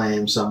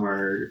self-proclaimed, some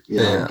are,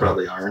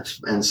 probably aren't,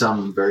 and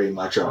some very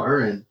much are.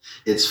 And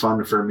it's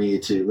fun for me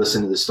to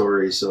listen to the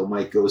stories. So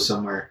Mike goes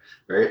somewhere,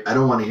 right? I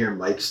don't want to hear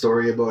Mike's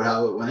story about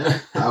how it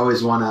went. I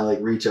always want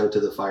to reach out to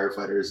the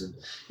firefighters, and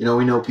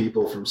we know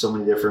people from so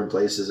many different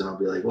places, and I'll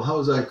be like, well, how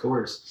was that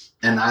course?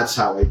 And that's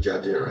how I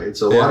judge it, right?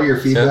 So a lot of your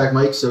feedback,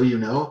 Mike, is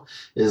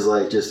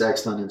just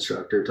excellent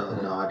instructor,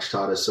 top notch,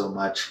 taught us so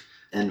much.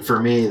 And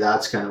for me,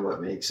 that's kind of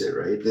what makes it,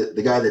 right?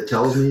 The guy that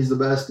tells me he's the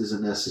best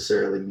doesn't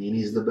necessarily mean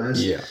he's the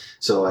best. Yeah.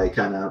 So I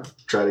kind of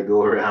try to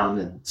go around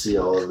and see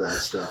all of that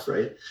stuff,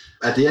 right?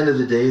 At the end of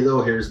the day,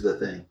 though, here's the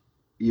thing.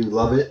 You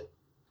love it,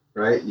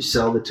 right? You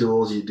sell the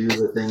tools, you do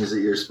the things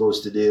that you're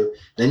supposed to do.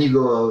 Then you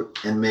go out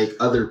and make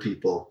other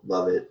people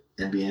love it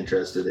and be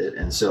interested in it.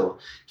 And so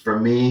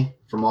from me,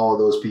 from all of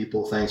those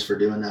people, thanks for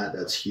doing that.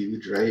 That's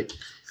huge, right?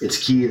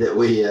 It's key that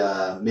we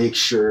make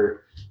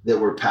sure that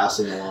we're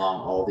passing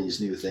along all these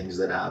new things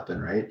that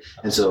happen, right?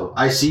 And so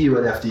I see you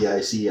at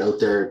FDIC out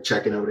there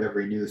checking out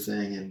every new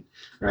thing, and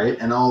right,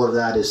 and all of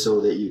that is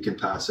so that you can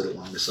pass it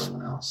along to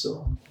someone else.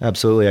 So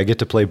absolutely, I get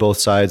to play both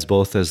sides,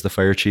 both as the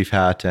fire chief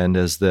hat and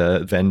as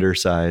the vendor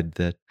side.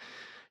 That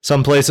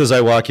some places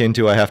I walk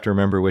into, I have to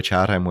remember which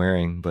hat I'm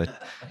wearing,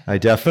 but I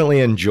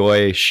definitely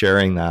enjoy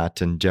sharing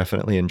that, and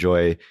definitely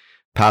enjoy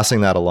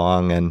passing that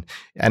along. And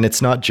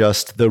it's not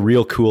just the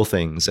real cool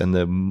things and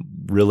the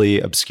really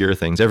obscure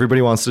things.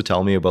 Everybody wants to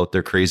tell me about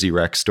their crazy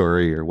wreck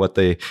story, or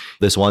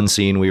this one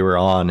scene we were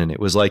on and it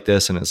was like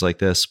this and it's like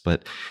this.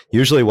 But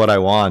usually what I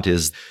want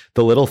is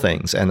the little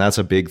things. And that's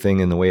a big thing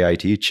in the way I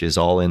teach, is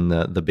all in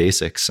the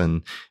basics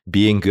and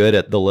being good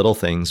at the little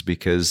things,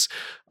 because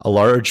a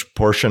large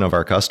portion of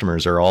our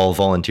customers are all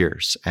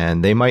volunteers,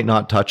 and they might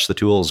not touch the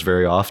tools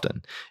very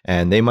often,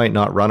 and they might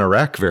not run a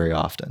wreck very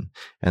often.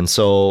 And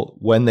so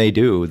when they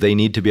do, they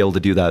need to be able to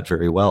do that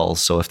very well.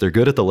 So if they're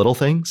good at the little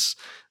things,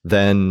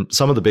 then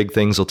some of the big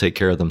things will take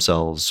care of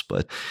themselves.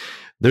 But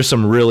there's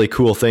some really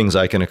cool things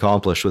I can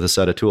accomplish with a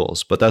set of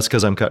tools, but that's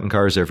because I'm cutting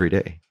cars every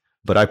day.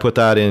 But I put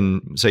that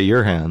in, say,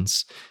 your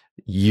hands.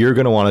 You're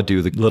going to want to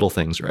do the little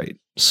things right.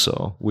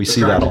 So we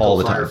see that all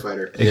the time.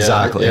 Firefighter.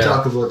 Exactly. We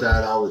talk about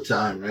that all the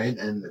time, right?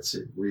 And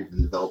we're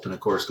even developing a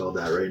course called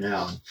that right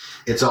now. And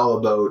it's all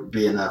about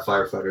being that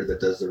firefighter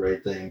that does the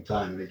right thing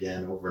time and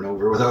again, over and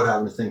over, without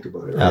having to think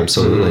about it. Right?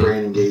 Absolutely. So your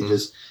brain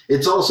engages.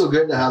 It's also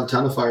good to have a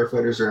ton of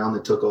firefighters around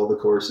that took all the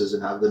courses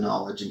and have the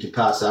knowledge and can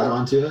pass that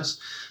on to us.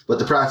 But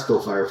the practical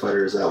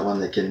firefighter is that one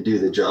that can do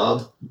the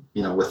job,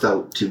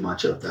 without too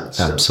much of that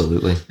stuff.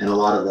 Absolutely. And a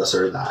lot of us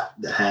are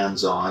the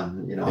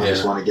hands-on, I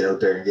just want to get out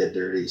there and get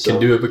dirty. So, can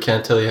do it, but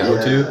can't tell you how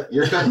to.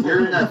 You're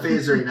in that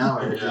phase right now.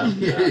 Right?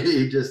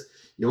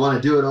 You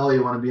want to do it all.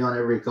 You want to be on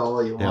every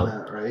call. You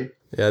want to, right?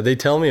 Yeah, they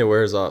tell me it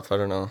wears off. I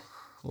don't know.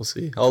 We'll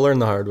see. I'll learn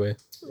the hard way.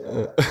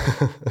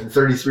 In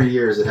 33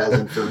 years, it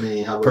hasn't for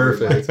me. How about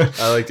perfect.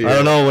 I like to hear I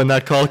don't know. When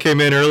that call came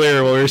in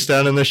earlier while we were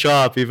standing in the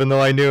shop, even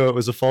though I knew it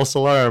was a false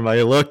alarm,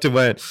 I looked and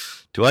went,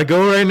 do I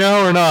go right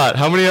now or not?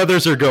 How many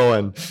others are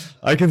going?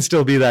 I can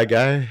still be that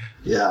guy.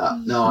 Yeah,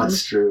 no,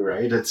 it's true,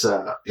 right? It's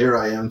here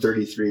I am,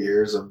 33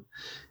 years. I'm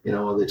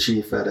the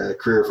chief at a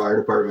career fire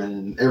department,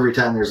 and every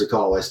time there's a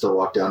call, I still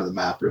walk down to the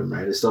map room,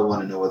 right? I still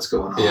want to know what's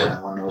going on.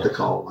 I want to know what the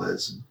call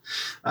was.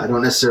 I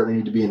don't necessarily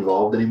need to be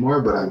involved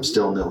anymore, but I'm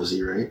still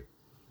nosy, right?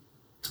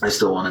 I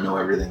still want to know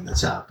everything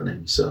that's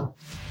happening, so.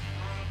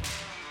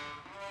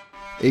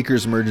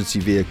 Acres Emergency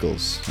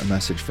Vehicles, a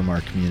message from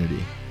our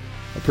community.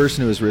 A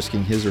person who is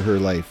risking his or her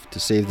life to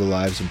save the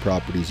lives and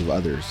properties of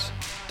others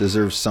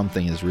deserves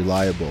something as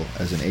reliable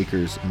as an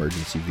Acres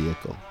Emergency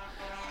Vehicle.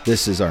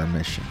 This is our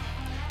mission,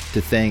 to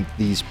thank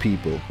these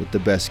people with the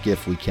best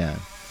gift we can,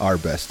 our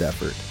best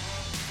effort.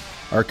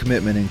 Our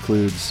commitment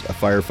includes a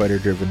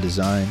firefighter-driven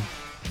design,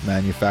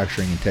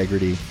 manufacturing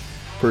integrity,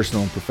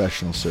 personal and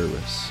professional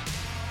service.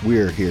 We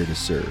are here to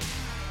serve.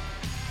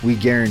 We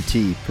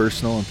guarantee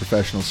personal and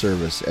professional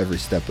service every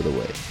step of the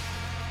way.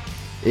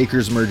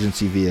 Acres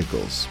Emergency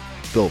Vehicles,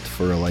 built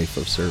for a life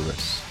of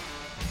service.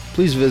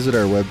 Please visit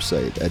our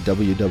website at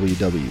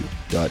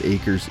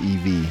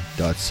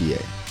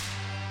www.acresev.ca.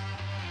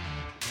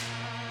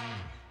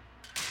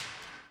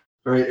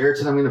 All right,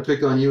 Ayrton, I'm going to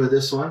pick on you with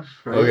this one.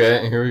 Right?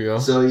 Okay, here we go.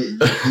 So you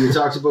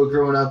talked about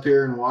growing up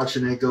here and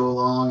watching it go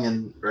along,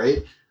 and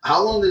right?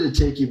 How long did it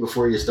take you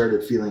before you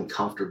started feeling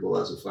comfortable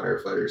as a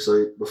firefighter?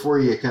 So before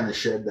you kind of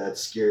shed that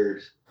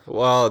scared.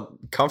 Well,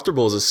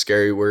 comfortable is a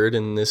scary word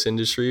in this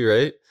industry,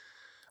 right?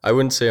 I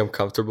wouldn't say I'm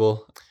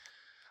comfortable.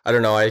 I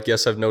don't know. I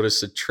guess I've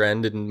noticed a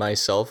trend in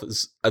myself.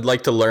 I'd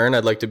like to learn.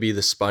 I'd like to be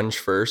the sponge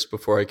first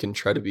before I can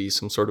try to be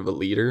some sort of a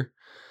leader.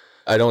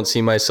 I don't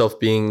see myself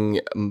being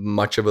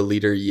much of a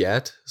leader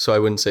yet, so I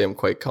wouldn't say I'm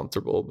quite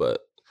comfortable.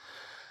 But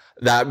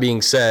that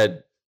being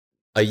said,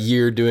 a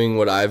year doing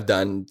what I've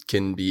done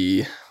can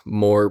be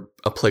more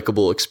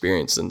applicable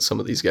experience than some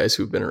of these guys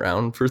who've been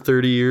around for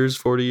 30 years,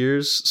 40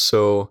 years.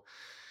 So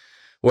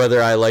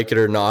whether I like it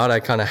or not, I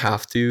kind of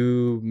have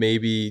to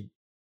maybe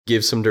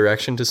give some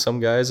direction to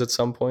some guys at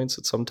some points,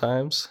 at some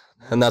times.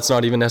 And that's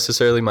not even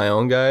necessarily my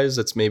own guys.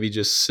 That's maybe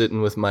just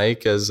sitting with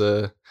Mike as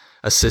a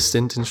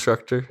assistant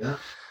instructor. Yeah.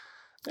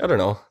 I don't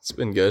know. It's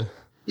been good.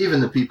 Even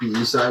the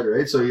PPE side,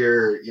 right? So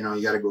you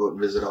got to go out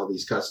and visit all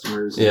these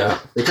customers. Yeah.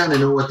 They kind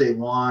of know what they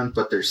want,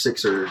 but there's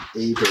 6 or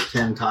 8 or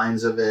 10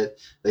 kinds of it.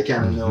 They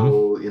kind of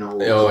know,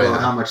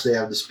 how much they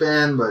have to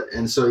spend,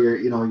 and so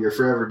you're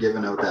forever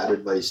giving out that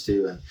advice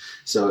too. And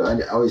so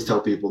I always tell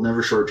people,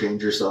 never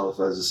shortchange yourself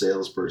as a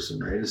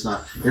salesperson, right?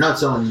 You're not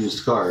selling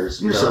used cars.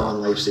 You're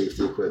selling life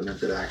safety equipment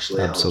that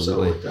actually helps out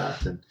with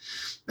that.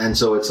 And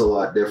so it's a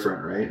lot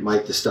different, right?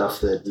 Mike, the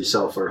stuff that you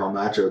sell for home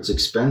matcho, it's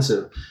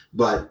expensive,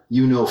 but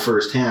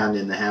firsthand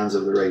in the hands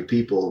of the right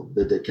people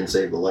that it can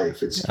save a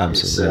life. It's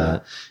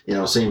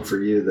same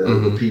for you.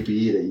 The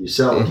PPE that you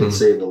sell can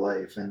save a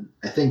life. And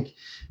I think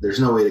there's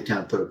no way to kind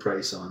of put a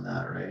price on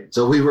that, right?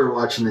 So we were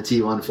watching the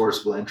T1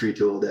 forcible entry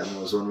tool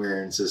demos when we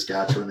were in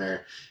Saskatchewan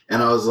there.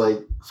 And I was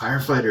like,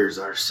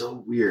 firefighters are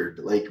so weird.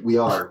 Like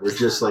we're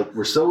just like,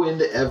 we're so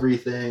into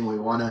everything. We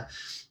want to.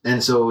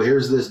 And so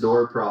here's this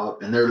door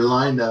prop, and they're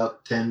lined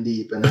up 10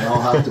 deep, and they all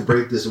have to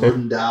break this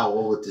wooden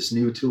dowel with this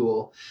new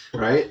tool,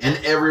 right?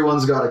 And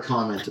everyone's got a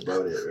comment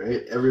about it,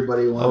 right?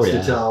 Everybody wants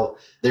to tell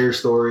their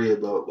story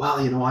about, well,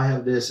 I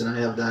have this and I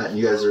have that, and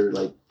you guys are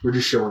like, we're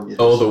just showing you.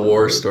 Oh, the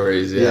war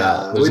stories,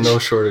 yeah. There's no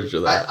shortage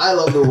of that. I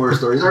love the war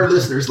stories. Our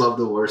listeners love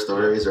the war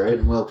stories, right?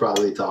 And we'll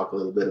probably talk a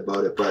little bit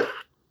about it, but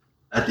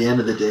at the end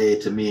of the day,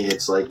 to me,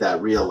 it's like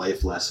that real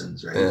life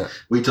lessons, right? Yeah.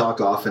 We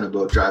talk often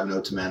about driving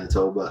out to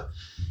Manitoba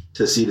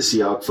to see the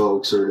Seahawk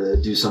folks or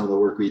to do some of the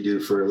work we do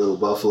for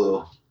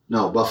Buffalo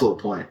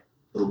Point.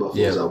 Little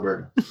Buffalo's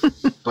Alberta.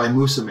 By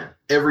Moosomin.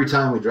 Every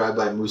time we drive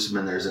by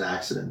Moosomin, there's an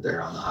accident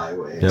there on the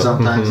highway. And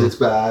sometimes it's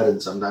bad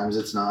and sometimes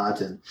it's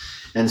not.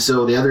 And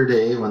so the other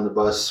day when the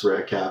bus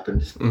wreck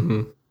happened,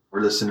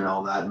 we're listening to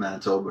all that in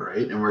Manitoba,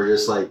 right? And we're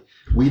just like,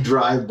 we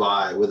drive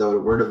by without a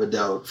word of a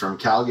doubt from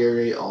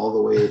Calgary all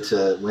the way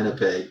to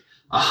Winnipeg,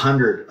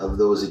 100 of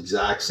those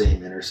exact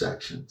same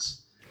intersections.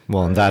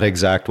 Well, and that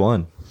exact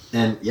one.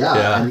 And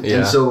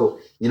and so,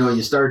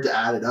 you start to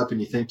add it up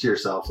and you think to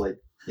yourself, like,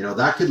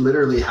 that could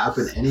literally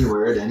happen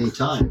anywhere at any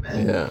time.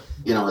 And,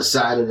 as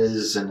sad it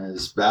is and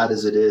as bad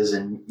as it is,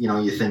 and,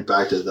 you think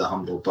back to the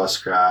Humboldt bus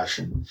crash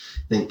and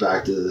think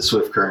back to the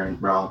Swift Current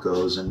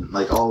Broncos and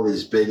like all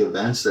these big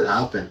events that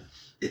happen.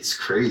 It's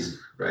crazy,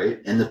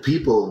 right? And the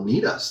people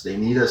need us. They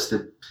need us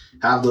to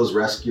have those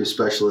rescue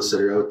specialists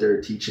that are out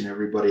there teaching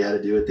everybody how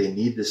to do it. They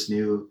need this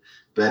new,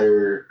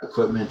 better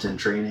equipment and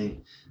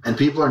training. And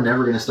people are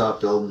never going to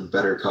stop building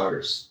better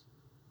cars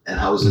and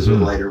houses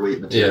with lighter weight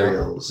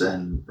materials.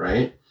 And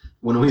right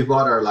when we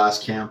bought our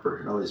last camper,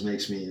 it always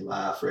makes me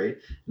laugh, right?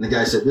 And the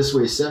guy said, this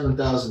weighs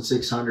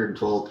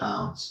 7,612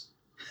 pounds.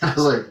 I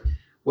was like,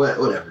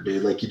 whatever,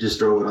 dude. Like, you just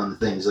drove it on the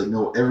thing. He's like,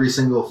 no, every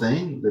single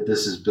thing that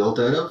this is built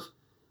out of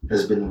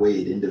has been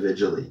weighed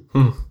individually.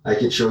 I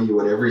could show you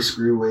what every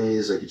screw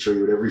weighs. I could show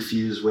you what every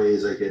fuse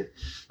weighs.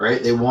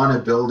 Right? They want to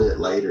build it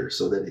lighter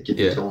so that it can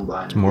be toned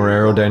by. It's more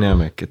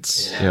aerodynamic.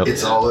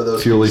 It's all of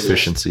those fuel pieces.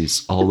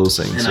 Efficiencies, all those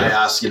things. And I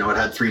asked, it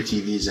had 3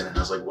 TVs in it. And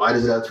I was like, why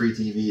does it have 3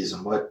 TVs?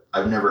 And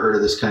I've never heard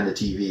of this kind of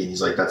TV. And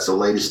he's like, that's the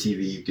lightest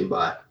TV you can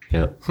buy.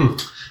 Yeah.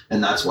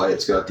 And that's why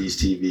it's got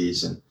these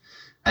TVs. And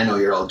I know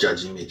you're all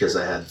judging me because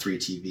I had 3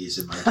 TVs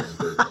in my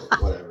camper,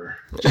 but whatever.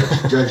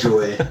 Judge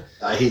away.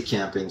 I hate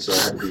camping, so I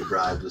had to be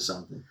bribed with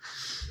something.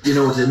 You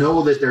know, to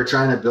know that they're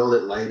trying to build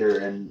it lighter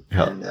and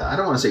I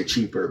don't want to say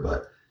cheaper,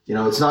 but, you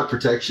know, it's not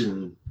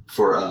protection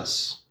for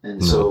us.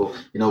 And so,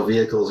 you know,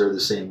 vehicles are the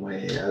same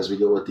way. As we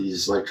go with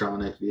these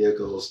electronic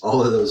vehicles,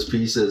 all of those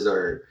pieces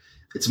are,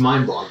 it's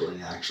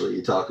mind-boggling, actually.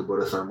 You talk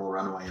about a thermal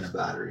runaway and a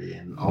battery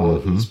and all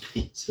of these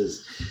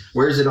pieces.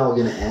 Where's it all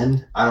going to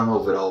end? I don't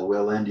know if it all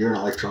will end. You're an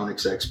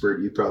electronics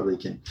expert. You probably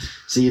can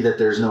see that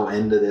there's no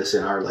end to this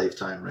in our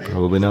lifetime, right?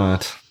 Probably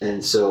not.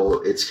 And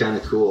so it's kind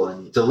of cool.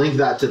 And to link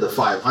that to the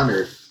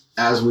 500,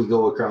 as we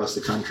go across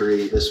the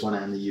country, this one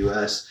and the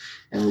U.S.,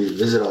 and we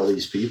visit all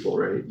these people,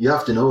 right? You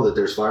have to know that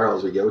there's fire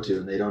halls we go to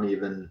and they don't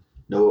even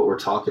know what we're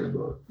talking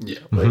about. Yeah.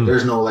 Like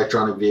there's no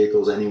electronic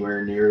vehicles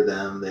anywhere near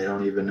them. They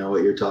don't even know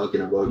what you're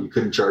talking about. You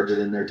couldn't charge it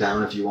in their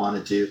town if you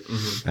wanted to.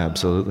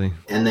 Absolutely.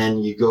 And then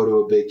you go to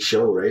a big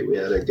show, right? We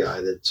had a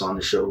guy that's on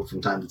the show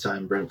from time to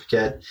time, Brent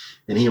Paquette,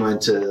 and he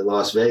went to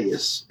Las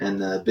Vegas,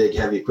 and the big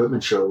heavy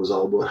equipment show was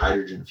all about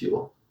hydrogen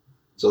fuel.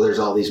 So there's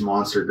all these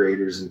monster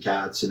graders and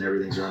cats and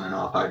everything's running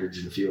off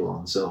hydrogen fuel.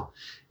 And so,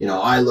 you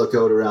know, I look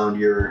out around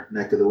your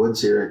neck of the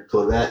woods here at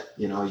Clavet,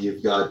 you know,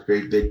 you've got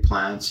great big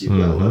plants, you've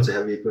got lots of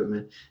heavy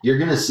equipment. You're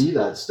going to see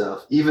that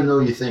stuff, even though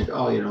you think,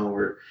 oh, you know,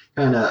 we're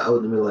kind of out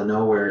in the middle of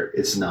nowhere.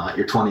 It's not.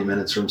 You're 20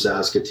 minutes from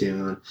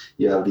Saskatoon.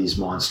 You have these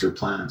monster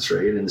plants,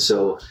 right? And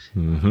so,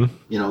 you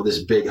know,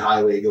 this big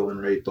highway going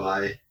right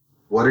by.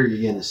 What are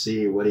you going to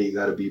see? What do you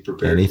got to be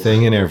prepared Anything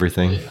for? and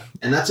everything.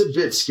 And that's a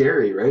bit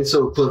scary, right?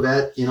 So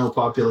Clavet, you know,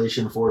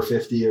 population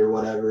 450 or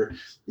whatever,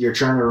 you're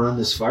trying to run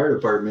this fire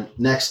department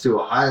next to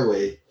a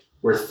highway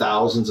where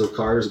thousands of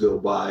cars go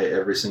by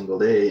every single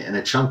day, and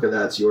a chunk of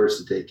that's yours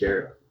to take care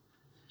of.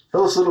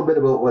 Tell us a little bit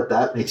about what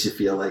that makes you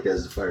feel like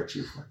as a fire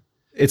chief.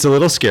 It's a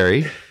little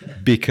scary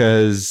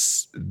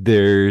because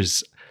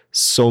there's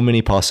so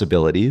many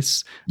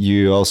possibilities.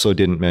 You also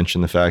didn't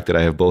mention the fact that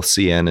I have both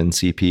CN and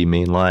CP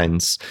main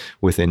lines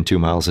within 2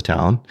 miles of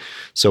town.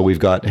 So we've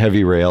got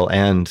heavy rail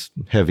and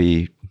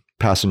heavy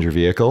passenger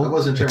vehicle, I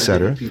wasn't trying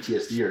etc. to get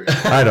PTSD or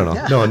anything. I don't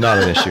know. No, not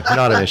an issue.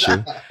 Not an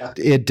issue.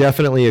 It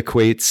definitely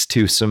equates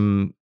to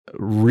some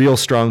real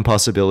strong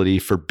possibility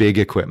for big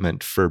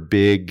equipment, for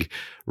big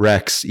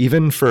wrecks,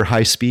 even for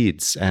high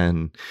speeds.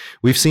 And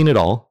we've seen it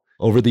all.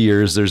 Over the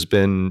years, there's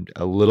been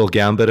a little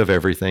gambit of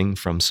everything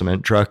from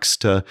cement trucks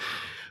to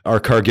our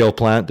Cargill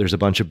plant. There's a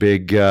bunch of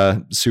big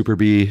Super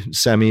B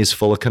semis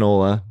full of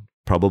canola,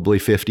 probably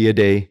 50 a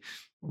day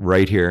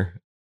right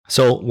here.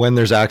 So when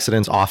there's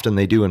accidents, often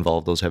they do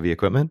involve those heavy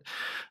equipment.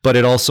 But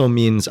it also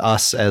means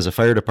us as a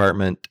fire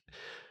department,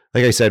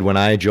 like I said, when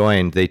I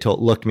joined, they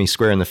looked me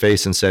square in the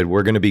face and said,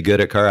 we're going to be good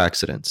at car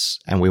accidents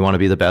and we want to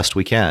be the best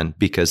we can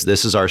because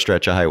this is our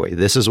stretch of highway.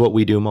 This is what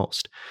we do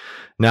most.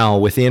 Now,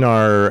 within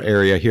our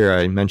area here,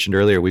 I mentioned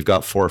earlier, we've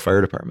got 4 fire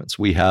departments.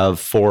 We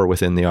have 4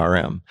 within the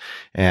RM.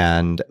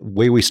 And the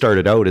way we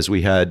started out is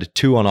we had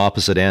 2 on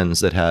opposite ends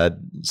that had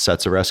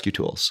sets of rescue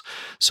tools.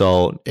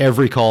 So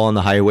every call on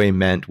the highway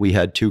meant we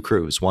had 2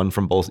 crews, one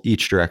from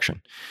each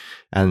direction.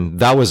 And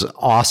that was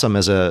awesome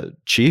as a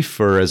chief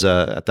or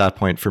at that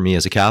point for me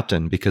as a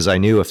captain, because I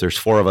knew if there's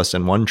 4 of us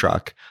in one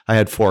truck, I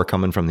had 4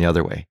 coming from the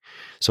other way.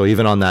 So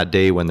even on that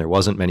day when there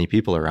wasn't many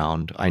people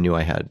around, I knew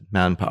I had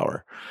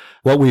manpower.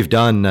 What we've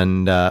done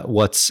and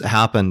what's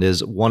happened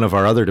is one of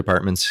our other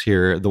departments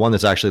here, the one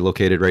that's actually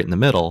located right in the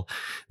middle,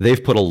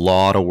 they've put a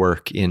lot of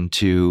work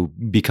into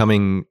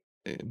becoming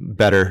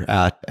better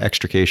at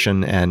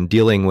extrication and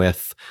dealing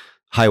with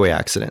highway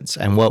accidents.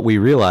 And what we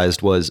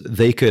realized was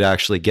they could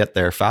actually get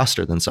there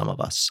faster than some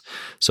of us.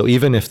 So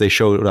even if they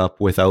showed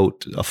up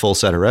without a full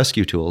set of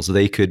rescue tools,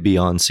 they could be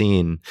on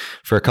scene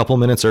for a couple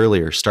minutes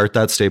earlier, start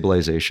that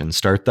stabilization,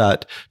 start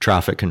that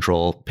traffic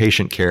control,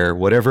 patient care,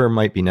 whatever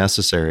might be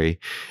necessary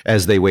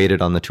as they waited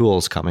on the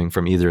tools coming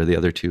from either of the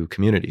other 2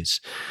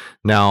 communities.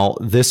 Now,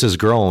 this has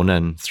grown,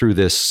 and through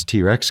this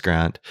T-Rex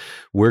grant,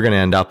 we're going to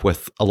end up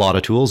with a lot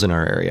of tools in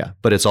our area,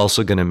 but it's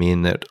also going to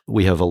mean that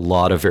we have a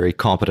lot of very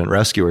competent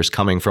rescuers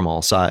coming from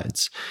all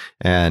sides.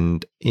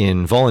 And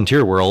in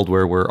volunteer world,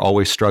 where we're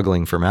always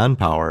struggling for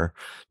manpower,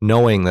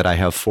 knowing that I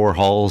have 4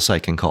 halls I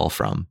can call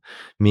from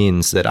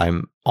means that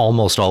I'm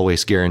almost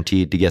always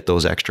guaranteed to get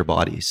those extra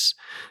bodies.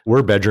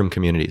 We're bedroom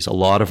communities. A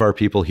lot of our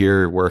people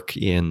here work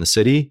in the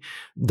city.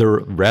 The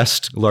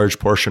rest, large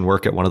portion,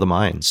 work at one of the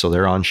mines. So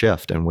they're on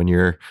shift. And when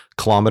you're 1.5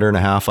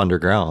 kilometers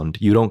underground,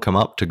 you don't come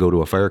up to go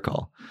to a fire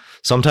call.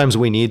 Sometimes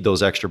we need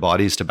those extra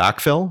bodies to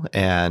backfill.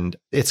 And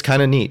it's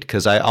kind of neat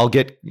because I'll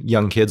get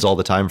young kids all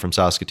the time from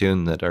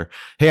Saskatoon that are,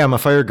 hey, I'm a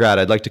fire grad.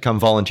 I'd like to come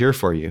volunteer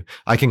for you.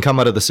 I can come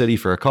out of the city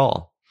for a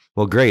call.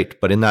 Well, great.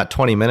 But in that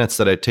 20 minutes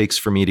that it takes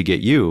for me to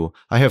get you,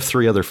 I have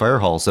 3 other fire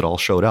halls that all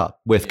showed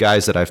up with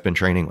guys that I've been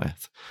training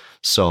with.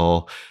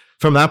 So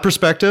from that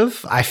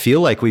perspective, I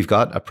feel like we've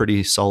got a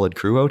pretty solid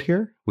crew out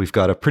here. We've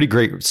got a pretty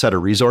great set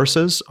of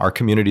resources. Our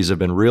communities have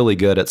been really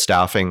good at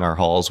staffing our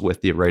halls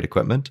with the right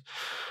equipment.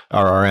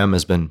 Our RM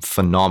has been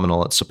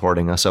phenomenal at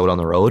supporting us out on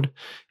the road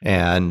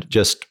and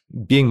just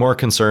being more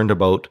concerned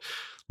about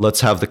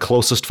let's have the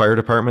closest fire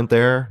department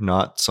there,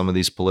 not some of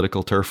these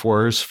political turf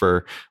wars.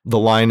 For the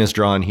line is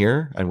drawn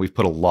here, and we've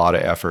put a lot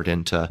of effort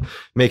into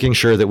making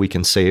sure that we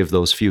can save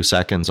those few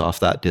seconds off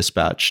that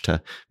dispatch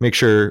to make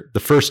sure the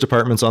first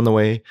department's on the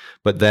way,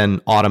 but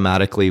then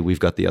automatically we've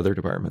got the other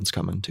departments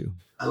coming too.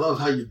 I love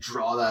how you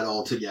draw that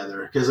all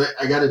together, because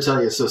I got to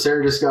tell you, so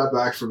Sarah just got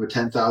back from a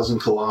 10,000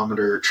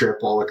 kilometer trip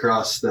all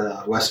across the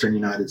Western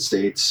United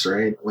States,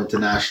 right? Went to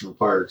national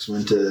parks,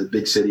 went to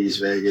big cities,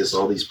 Vegas,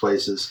 all these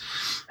places.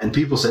 And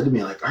people said to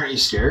me, like, aren't you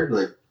scared?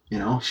 Like, you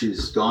know,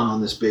 she's gone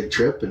on this big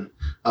trip. And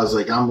I was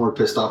like, I'm more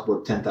pissed off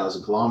about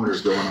 10,000 kilometers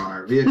going on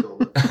our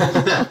vehicle.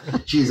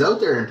 She's out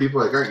there and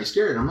people are like, aren't you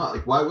scared? And I'm not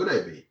like, why would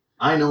I be?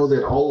 I know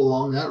that all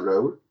along that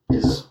road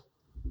is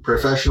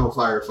professional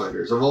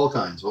firefighters of all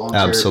kinds,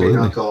 volunteer, paid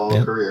on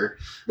call, career,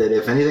 that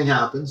if anything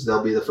happens,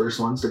 they'll be the first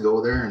ones to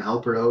go there and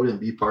help her out and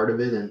be part of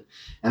it. And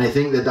I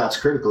think that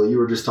that's critical. You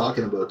were just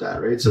talking about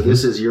that, right? So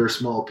this is your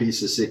small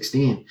piece of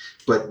 16,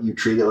 but you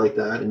treat it like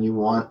that and you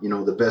want, you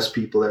know, the best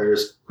people there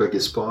as quick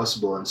as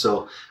possible. And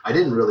so I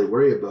didn't really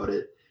worry about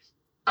it.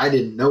 I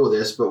didn't know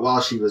this, but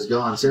while she was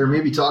gone, Sarah,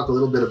 maybe talk a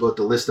little bit about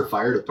the list of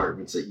fire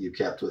departments that you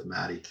kept with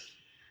Maddie.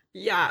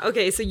 Yeah.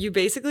 Okay. So you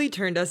basically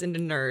turned us into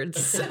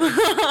nerds.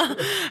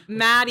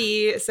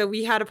 Maddie. So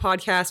we had a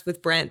podcast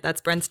with Brent. That's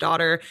Brent's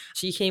daughter.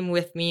 She came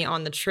with me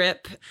on the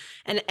trip.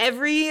 And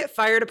every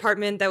fire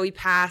department that we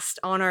passed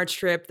on our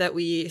trip that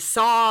we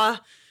saw,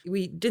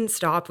 we didn't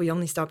stop. We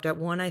only stopped at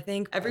one, I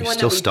think. Everyone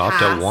still that we stopped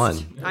passed, at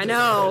one. I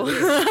know.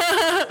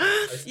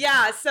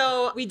 Yeah.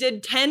 So we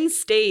did 10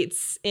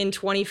 states in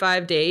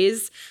 25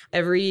 days.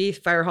 Every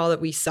fire hall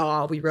that we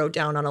saw, we wrote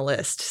down on a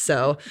list.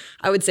 So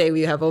I would say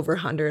we have over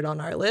 100 on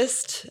our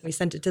list. We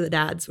sent it to the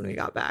dads when we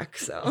got back.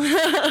 So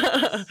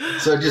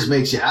so it just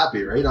makes you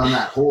happy, right? On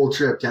that whole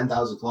trip,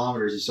 10,000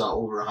 kilometers, you saw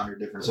over 100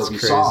 different. So if you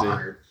saw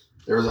 100,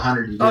 there was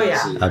 100 you didn't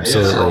see. Right?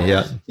 Absolutely, so,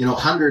 yeah. You know,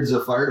 hundreds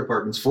of fire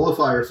departments full of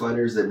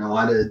firefighters that know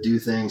how to do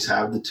things,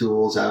 have the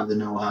tools, have the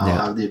know-how,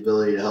 have the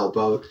ability to help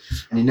out.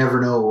 And you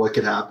never know what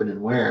could happen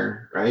and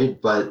where, right?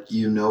 But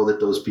you know that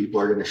those people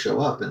are going to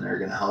show up and they're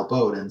going to help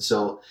out. And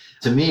so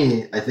to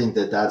me, I think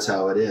that that's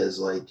how it is.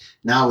 Like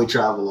now we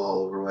travel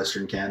all over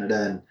Western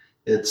Canada and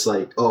it's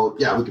like, oh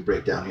yeah, we could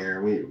break down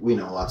here. We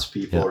know lots of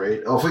people,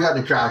 right? Oh, if we got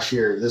in a crash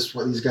here,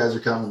 these guys are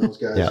coming, those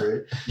guys,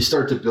 right? You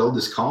start to build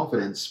this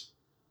confidence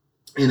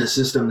in a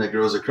system that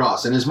grows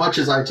across. And as much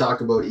as I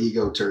talk about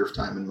ego, turf,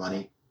 time, and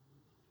money,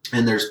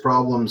 and there's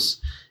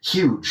problems,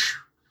 huge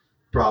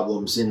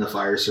problems in the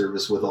fire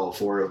service with all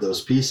four of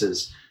those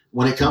pieces,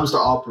 when it comes to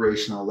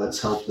operational,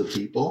 let's help the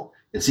people,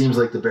 it seems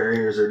like the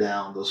barriers are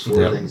down, those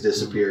four things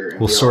disappear. And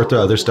we'll sort the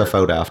other stuff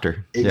out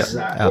after.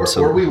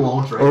 Exactly. Or we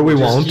won't, right? Or we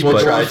won't.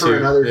 We'll try for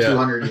another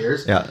 200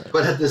 years. Yeah.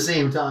 But at the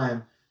same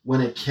time,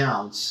 when it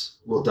counts,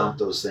 we'll dump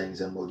those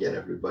things and we'll get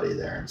everybody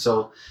there. And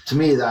so to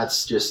me,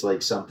 that's just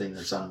like something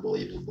that's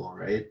unbelievable,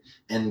 right?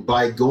 And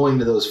by going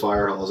to those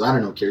fire halls, I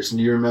don't know, Kirsten,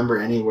 do you remember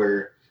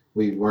anywhere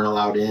we weren't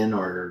allowed in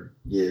or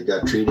you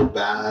got treated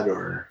bad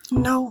or?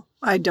 No,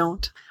 I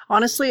don't.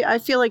 Honestly, I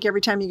feel like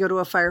every time you go to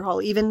a fire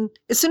hall, even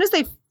as soon as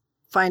they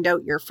find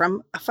out you're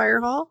from a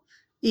fire hall,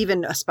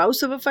 even a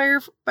spouse of a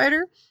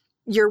firefighter,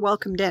 you're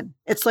welcomed in.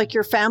 It's like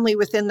your family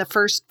within the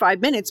first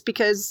 5 minutes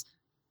because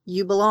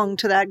you belong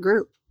to that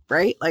group.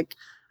 Right? Like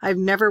I've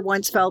never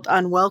once felt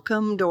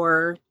unwelcomed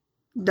or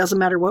doesn't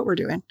matter what we're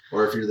doing.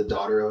 Or if you're the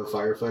daughter of a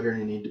firefighter and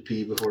you need to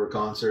pee before a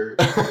concert.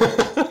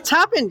 It's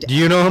happened. Do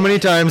you know how many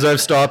times I've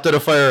stopped at a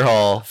fire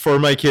hall for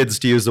my kids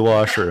to use the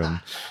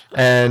washroom?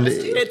 And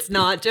it's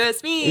not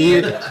just me.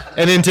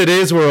 And in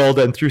today's world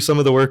and through some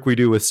of the work we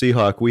do with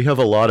Seahawk, we have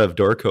a lot of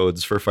door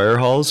codes for fire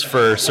halls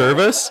for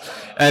service.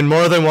 And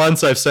more than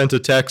once I've sent a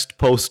text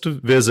post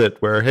visit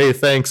where, hey,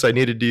 thanks, I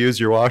needed to use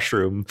your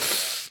washroom.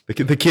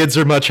 The kids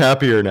are much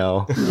happier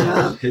now.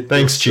 Yeah.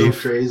 Thanks, Chief.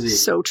 So crazy.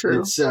 So true.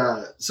 It's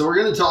so we're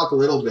going to talk a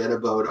little bit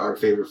about our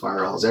favorite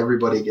fire halls.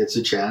 Everybody gets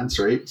a chance,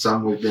 right?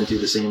 Some we've been to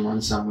the same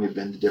ones, some we've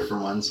been to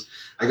different ones.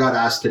 I got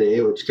asked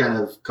today, which kind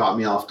of caught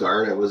me off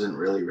guard. I wasn't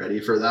really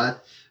ready for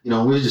that. You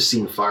know, we've just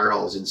seen fire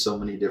halls in so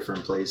many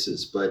different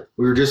places, but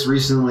we were just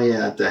recently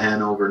at the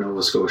Hanover,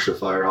 Nova Scotia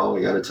Fire Hall.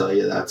 We got to tell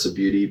you, that's a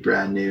beauty,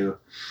 brand new,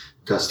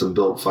 custom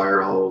built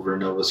fire hall over in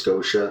Nova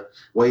Scotia.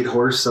 White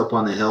Horse up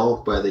on the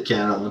hill by the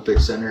Canada Olympic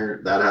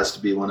Center, that has to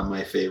be one of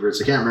my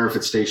favorites. I can't remember if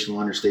it's station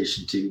 1 or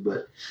station 2,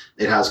 but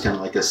it has kind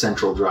of like a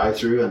central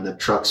drive-through and the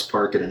trucks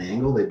park at an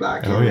angle. They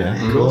back in at an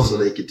angle so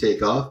they could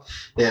take off.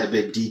 They had a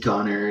big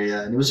decon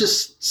area and it was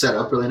just set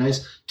up really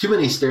nice. Too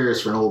many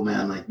stairs for an old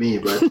man like me,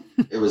 but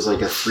it was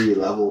like a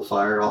 3-level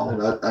fire hall.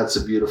 That's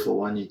a beautiful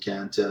one. You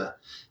can't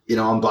you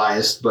know, I'm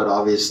biased, but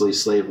obviously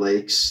Slave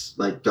Lakes,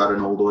 like, got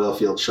an old oil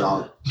field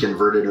shop,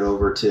 converted it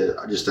over to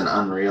just an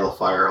unreal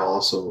fire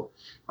hall. So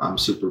I'm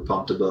super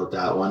pumped about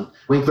that one.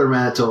 Winkler,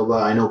 Manitoba.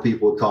 I know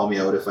people would call me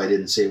out if I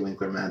didn't say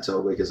Winkler,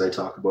 Manitoba because I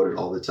talk about it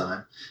all the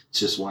time. It's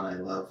just one I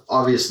love.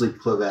 Obviously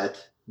Clavet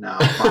Now,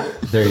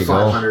 There you the go.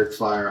 500th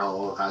fire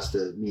hall has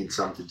to mean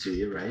something to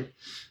you, right?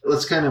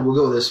 We'll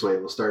go this way.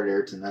 We'll start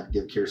Ayrton. That'd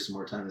give Kirsten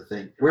more time to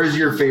think. Where's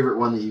your favorite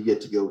one that you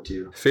get to go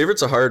to?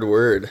 Favorite's a hard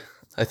word.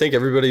 I think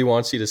everybody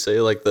wants you to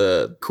say like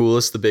the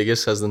coolest, the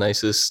biggest, has the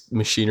nicest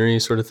machinery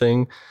sort of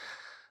thing.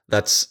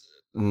 That's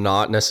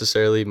not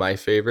necessarily my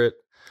favorite.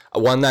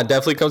 One that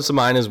definitely comes to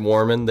mind is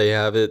Warman. They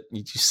have it.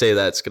 You say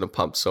that, it's going to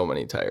pump so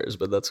many tires,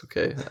 but that's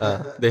okay.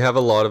 They have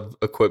a lot of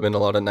equipment, a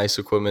lot of nice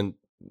equipment,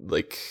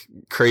 like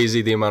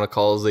crazy the amount of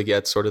calls they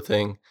get sort of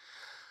thing.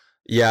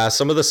 Yeah,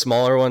 some of the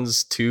smaller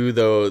ones too,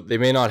 though, they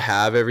may not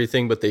have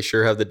everything, but they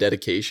sure have the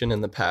dedication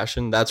and the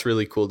passion. That's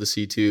really cool to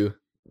see too.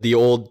 The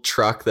old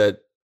truck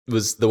that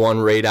was the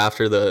one right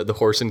after the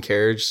horse and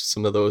carriage,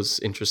 some of those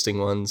interesting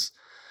ones.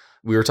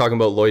 We were talking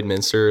about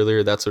Lloydminster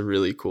earlier. That's a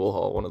really cool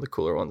haul, one of the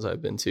cooler ones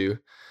I've been to.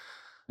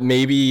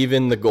 Maybe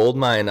even the gold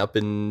mine up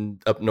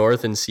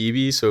north in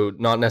CB. So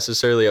not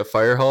necessarily a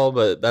fire hall,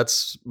 but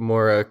that's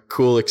more a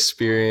cool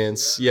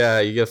experience. Yeah,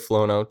 you get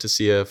flown out to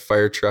see a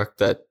fire truck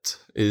that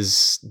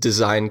is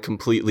designed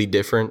completely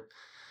different,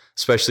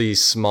 especially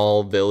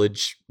small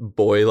village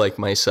boy like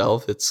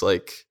myself. It's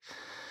like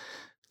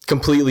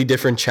completely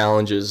different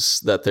challenges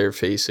that they're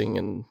facing,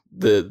 and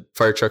the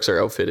fire trucks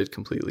are outfitted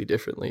completely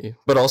differently,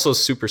 but also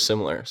super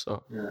similar.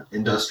 So yeah,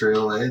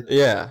 industrial, eh?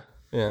 Yeah.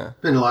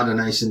 Been a lot of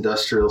nice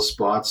industrial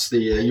spots.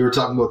 You were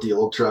talking about the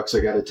old trucks.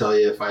 I got to tell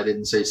you, if I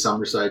didn't say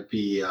Summerside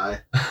PEI,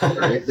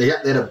 right? They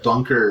had a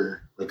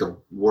bunker, like a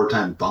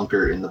wartime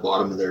bunker in the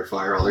bottom of their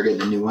fire hall. They're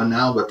getting a new one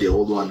now, but the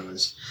old one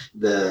was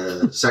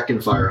the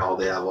second fire hall.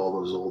 They have all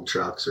those old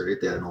trucks, right?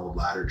 They had an old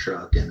ladder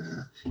truck and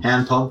a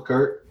hand pump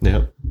cart.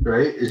 Yeah.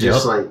 Right? It's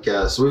just like,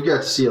 so we've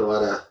got to see a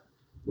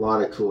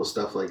lot of cool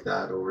stuff like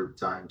that over the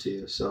time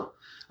too. So,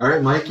 all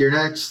right, Mike, you're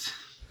next.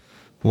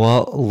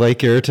 Well,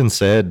 like Ayrton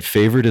said,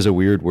 favorite is a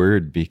weird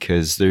word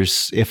because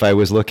if I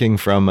was looking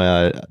from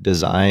a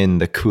design,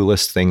 the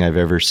coolest thing I've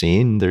ever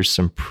seen, there's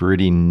some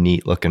pretty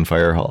neat looking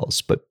fire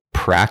halls, but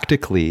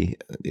practically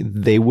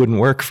they wouldn't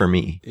work for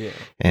me. Yeah.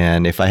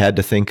 And if I had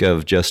to think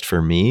of just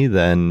for me,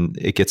 then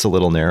it gets a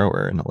little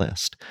narrower in the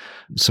list.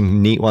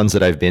 Some neat ones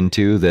that I've been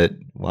to that,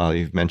 well,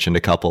 you've mentioned a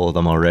couple of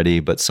them already,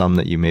 but some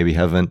that you maybe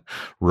haven't.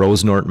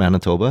 Rosenort,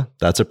 Manitoba.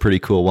 That's a pretty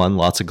cool one.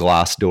 Lots of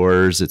glass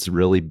doors. It's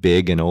really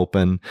big and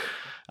open.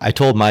 I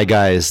told my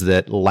guys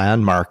that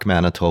Landmark,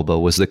 Manitoba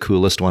was the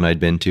coolest one I'd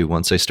been to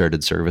once I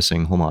started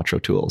servicing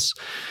Homatro tools.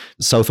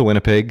 South of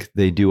Winnipeg,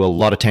 they do a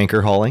lot of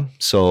tanker hauling.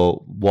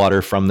 So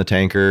water from the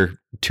tanker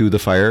to the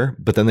fire,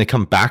 but then they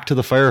come back to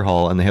the fire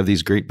hall and they have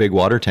these great big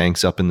water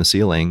tanks up in the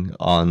ceiling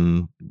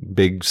on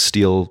big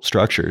steel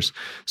structures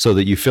so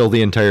that you fill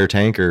the entire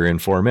tanker in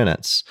 4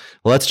 minutes.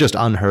 Well, that's just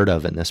unheard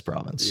of in this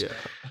province. Yeah.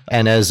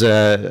 And as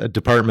a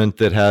department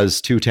that has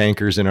 2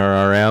 tankers in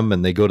our RM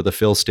and they go to the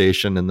fill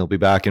station and they'll be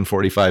back in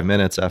 45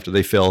 minutes after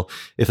they fill,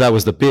 if that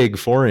was the big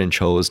 4-inch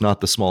hose,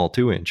 not the small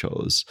 2-inch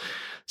hose.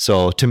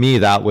 So to me,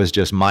 that was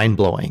just mind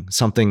blowing,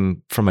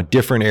 something from a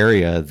different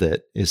area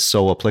that is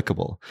so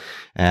applicable.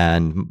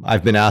 And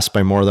I've been asked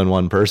by more than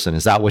one person,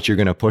 is that what you're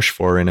going to push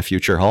for in a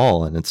future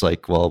haul? And it's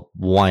like, well,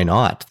 why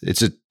not?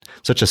 It's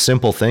such a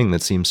simple thing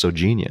that seems so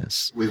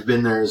genius. We've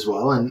been there as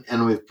well,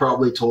 and we've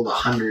probably told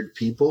 100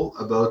 people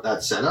about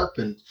that setup,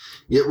 and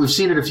yet we've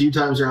seen it a few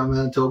times around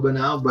Manitoba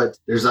now, but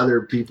there's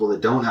other people that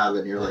don't have it,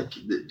 and you're like,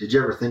 did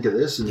you ever think of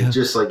this? And it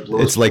just like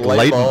blows. It's like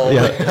light.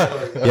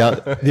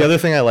 Yeah. The other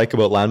thing I like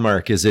about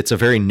Landmark is it's a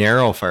very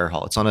narrow fire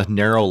hall. It's on a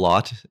narrow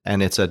lot,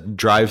 and it's a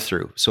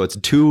drive-through. So it's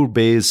 2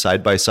 bays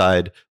side by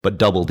side, but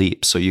double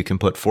deep. So you can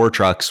put 4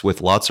 trucks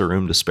with lots of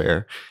room to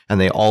spare, and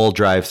they all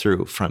drive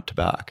through front to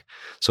back.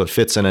 So it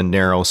fits in a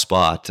narrow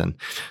spot. And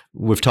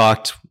we've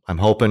talked, I'm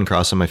hoping,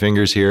 crossing my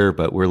fingers here,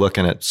 but we're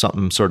looking at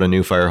something sort of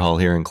new fire hall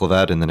here in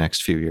Clavet in the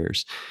next few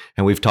years.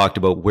 And we've talked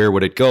about where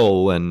would it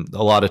go. And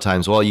a lot of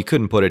times, well, you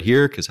couldn't put it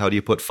here because how do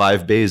you put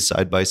 5 bays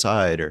side by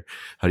side? Or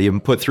how do you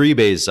put 3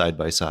 bays side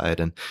by side?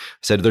 And I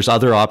said, there's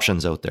other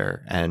options out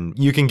there. And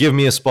you can give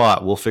me a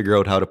spot. We'll figure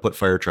out how to put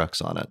fire trucks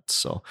on it.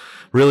 So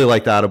really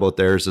like that about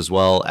theirs as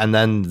well. And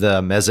then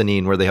the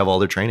mezzanine where they have all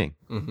their training.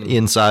 Mm-hmm.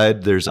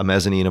 Inside, there's a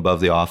mezzanine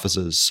above the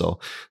offices. So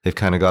they've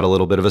kind of got a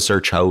little bit of a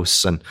search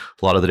house and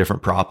a lot of the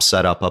different props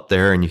set up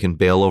there, and you can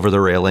bail over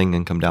the railing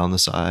and come down the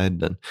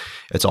side, and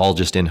it's all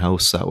just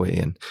in-house that way.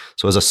 And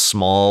so as a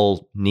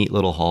small, neat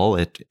little hall,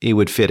 it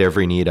would fit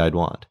every need I'd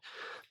want.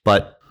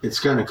 But it's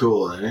kind of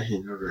cool, eh?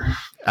 You never...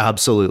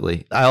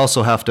 Absolutely. I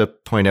also have to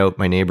point out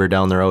my neighbor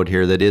down the road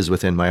here that is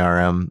within my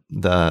RM,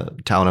 the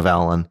town of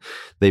Allen.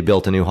 They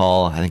built a new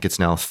hall. I think it's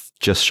now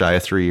just shy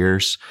of 3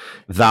 years.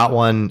 That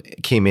one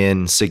came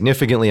in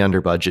significantly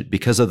under budget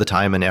because of the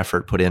time and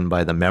effort put in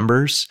by the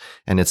members,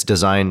 and it's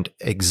designed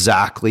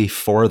exactly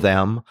for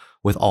them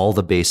with all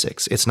the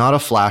basics. It's not a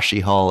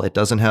flashy hall. It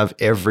doesn't have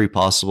every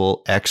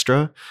possible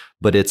extra,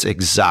 but it's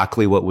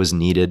exactly what was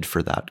needed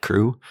for that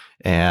crew.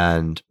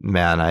 And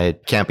man, I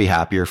can't be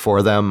happier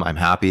for them. I'm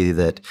happy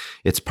that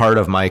it's part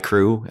of my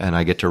crew and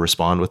I get to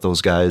respond with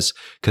those guys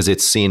because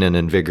it's seen an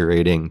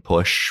invigorating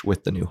push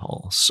with the new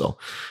hall. So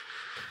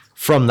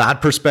from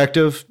that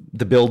perspective,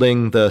 the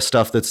building, the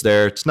stuff that's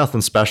there, it's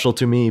nothing special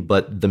to me,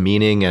 but the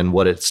meaning and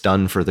what it's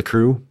done for the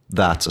crew,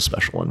 that's a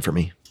special one for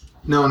me.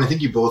 No, and I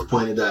think you both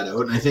pointed that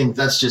out. And I think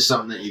that's just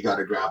something that you got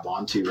to grab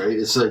onto, right?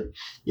 It's like,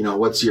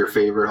 what's your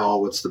favorite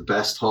hall? What's the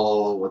best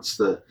hall? What's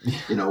the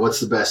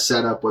best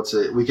setup?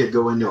 We could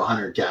go into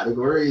 100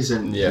 categories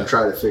and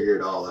try to figure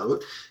it all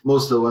out.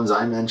 Most of the ones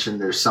I mentioned,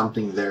 there's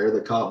something there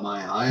that caught my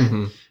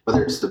eye,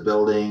 whether it's the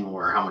building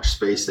or how much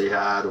space they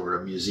had or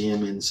a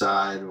museum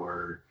inside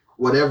or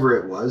whatever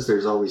it was.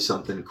 There's always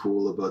something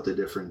cool about the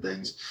different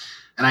things.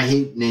 And I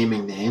hate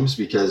naming names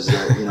because,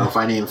 if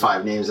I name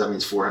 5 names, that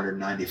means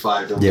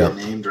 495 don't get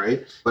named,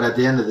 right? But at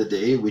the end of the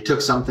day, we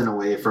took something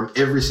away from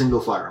every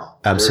single fire hall.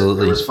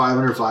 Absolutely. There was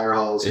 500 fire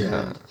halls,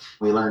 and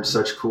we learned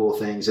such cool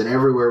things. And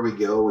everywhere we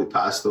go, we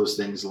pass those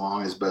things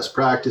along as best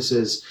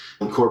practices,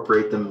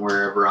 incorporate them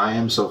wherever I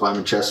am. So if I'm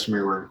in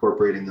Chestermere, we're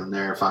incorporating them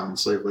there. If I'm in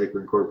Slave Lake,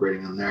 we're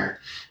incorporating them there.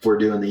 If we're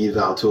doing the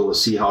eval tool with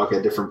Seahawk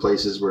at different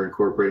places, we're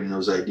incorporating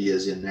those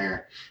ideas in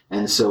there.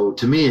 And so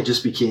to me, it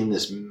just became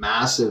this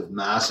massive,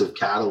 massive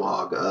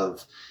catalog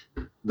of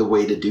the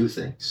way to do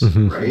things,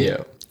 right?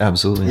 Yeah,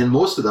 absolutely. And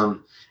most of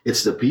them,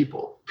 it's the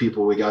people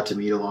we got to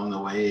meet along the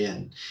way,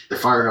 and the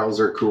fire halls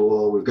are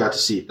cool. We've got to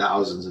see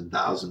thousands and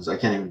thousands. I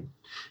can't even,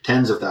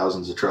 tens of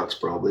thousands of trucks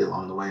probably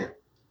along the way.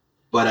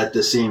 But at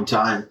the same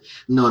time,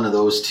 none of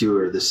those two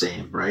are the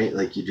same, right?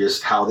 Like you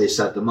just, how they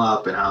set them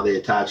up and how they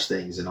attach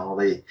things and all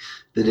the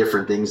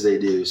different things they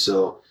do.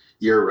 So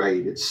you're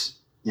right. It's,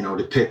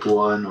 to pick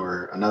one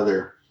or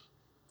another,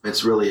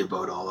 it's really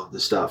about all of the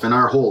stuff. And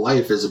our whole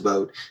life is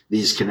about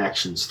these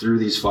connections through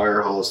these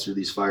fire halls, through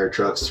these fire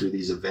trucks, through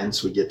these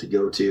events we get to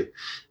go to.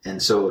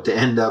 And so to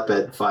end up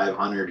at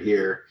 500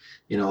 here,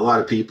 a lot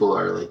of people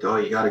are like, oh,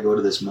 you got to go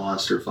to this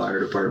monster fire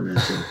department.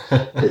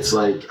 And it's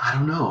like, I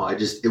don't know.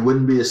 It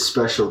wouldn't be as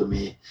special to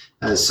me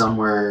as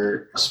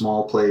somewhere, a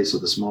small place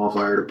with a small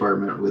fire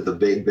department with a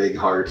big, big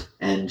heart,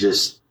 and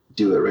just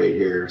do it right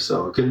here.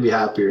 So I couldn't be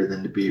happier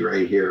than to be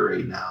right here,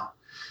 right now.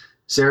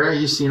 Sarah,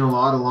 you've seen a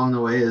lot along the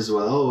way as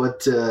well. What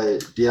do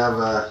you have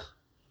a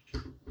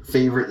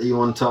favorite that you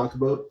want to talk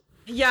about?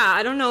 Yeah,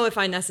 I don't know if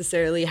I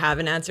necessarily have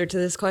an answer to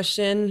this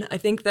question. I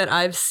think that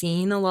I've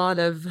seen a lot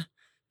of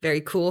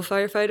very cool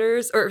fire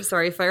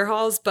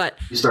halls, but...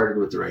 You started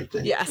with the right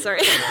thing. Yeah, sorry.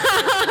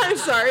 I'm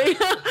sorry.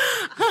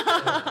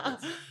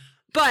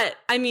 But,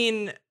 I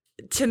mean,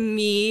 to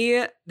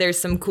me, there's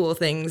some cool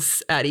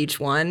things at each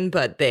one,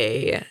 but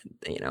a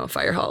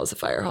fire hall is a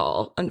fire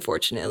hall,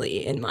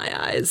 unfortunately, in my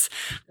eyes.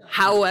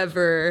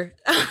 However,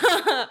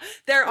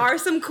 there are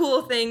some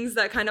cool things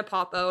that kind of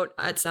pop out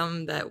at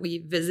some that we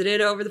visited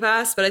over the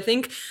past, but I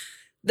think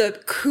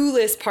the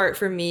coolest part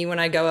for me when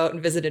I go out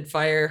and visited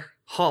fire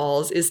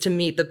halls is to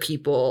meet the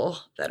people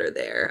that are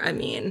there. I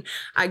mean,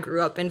 I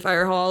grew up in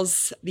fire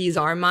halls. These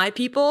are my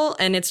people,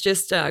 and it's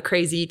just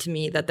crazy to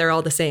me that they're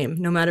all the same,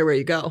 no matter where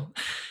you go.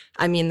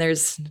 I mean,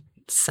 there's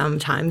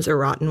sometimes a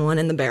rotten one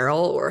in the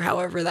barrel or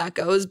however that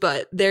goes,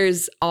 but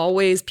there's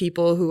always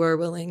people who are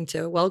willing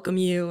to welcome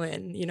you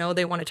and,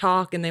 they want to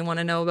talk and they want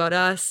to know about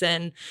us.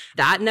 And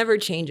that never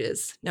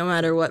changes no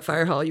matter what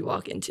fire hall you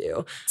walk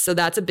into. So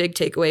that's a big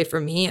takeaway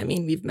for me. I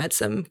mean, we've met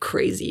some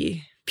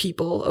crazy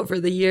people over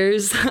the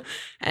years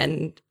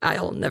and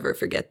I'll never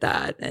forget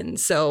that. And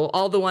so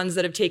all the ones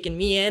that have taken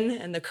me in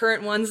and the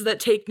current ones that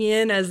take me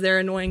in as their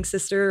annoying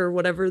sister or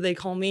whatever they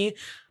call me,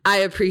 I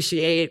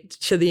appreciate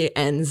to the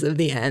ends of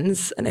the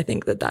ends. And I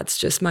think that that's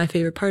just my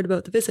favorite part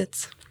about the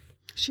visits.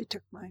 She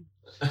took mine.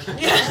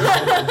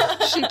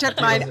 She took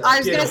mine. I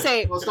was going to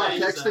say, well, stop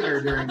texting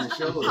her during the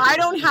show. I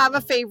don't have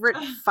a favorite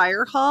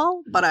fire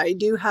hall, but I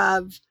do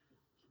have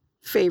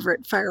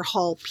favorite fire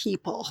hall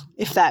people,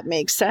 if that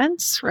makes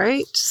sense,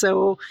 right?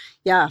 So,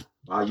 yeah.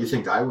 Wow, you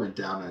think I went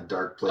down a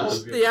dark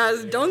place? Yeah,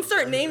 don't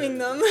start naming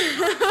them.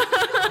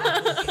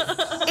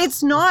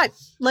 It's not,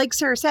 like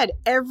Sarah said,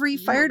 every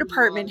fire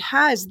department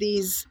has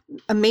these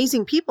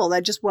amazing people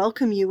that just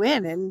welcome you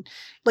in. And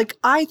like,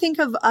 I think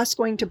of us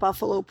going to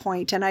Buffalo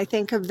Point and I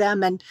think of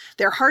them and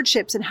their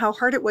hardships and how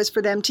hard it was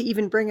for them to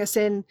even bring us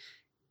in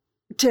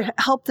to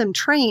help them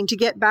train to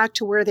get back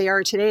to where they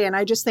are today. And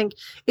I just think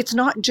it's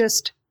not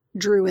just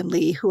Drew and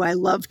Lee, who I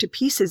love to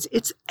pieces.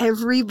 It's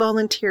every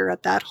volunteer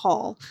at that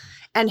hall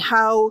and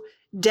how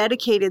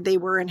dedicated they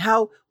were and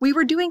how we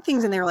were doing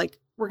things and they were like,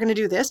 we're going to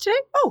do this today?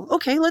 Oh,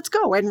 okay, let's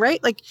go. And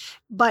right, like,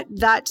 but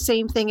that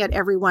same thing at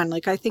everyone.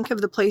 Like I think of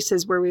the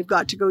places where we've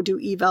got to go do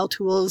eval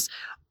tools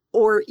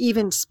or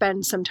even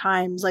spend some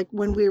times, like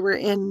when we were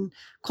in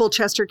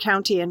Colchester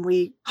County and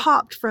we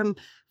hopped from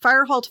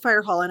fire hall to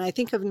fire hall. And I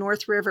think of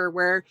North River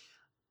where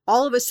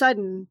all of a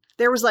sudden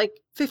there was like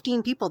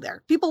 15 people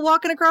there, people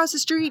walking across the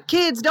street,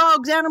 kids,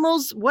 dogs,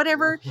 animals,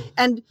 whatever.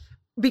 And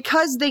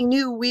because they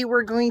knew we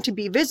were going to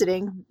be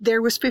visiting,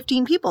 there was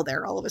 15 people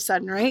there all of a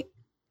sudden, right?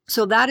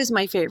 So that is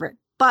my favorite.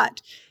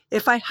 But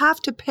if I have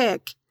to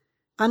pick,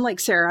 I'm like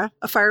Sarah,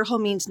 a fire hall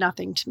means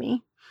nothing to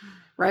me,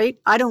 right?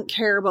 I don't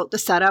care about the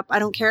setup. I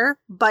don't care.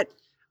 But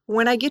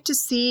when I get to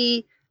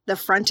see the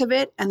front of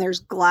it and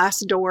there's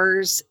glass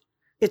doors,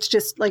 it's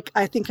just like,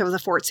 I think of the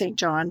Fort St.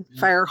 John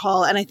Fire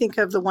Hall, and I think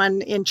of the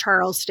one in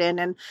Charleston,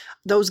 and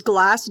those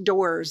glass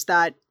doors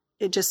that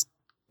it just,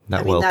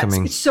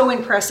 welcoming. It's so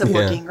impressive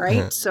looking, right?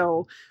 Yeah.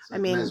 So, I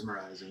mean,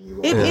 mesmerizing.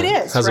 it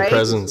is, has right? a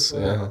presence.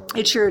 Yeah.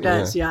 It sure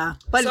does, yeah.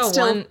 But So it's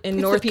still, one in it's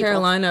the North people.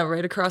 Carolina,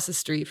 right across the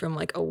street from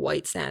like a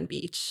white sand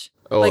beach.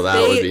 Oh, Like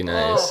that would be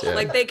nice. Yeah.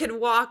 Like they could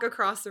walk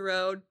across the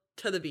road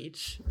to the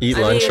beach. Eat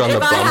lunch on the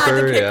if I had to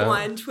bumper, pick yeah.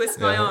 one, twist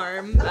my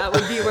arm, that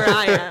would be where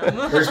I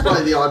am. There's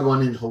probably the odd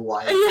one in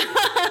Hawaii.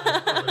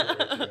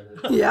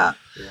 Yeah.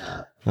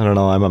 Yeah. I don't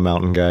know. I'm a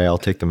mountain guy. I'll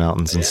take the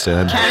mountains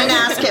instead.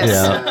 Kananaskis.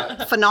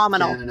 Yeah.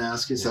 Phenomenal.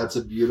 Kananaskis, that's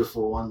a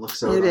beautiful one.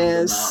 Looks out It on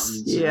is, the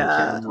mountains.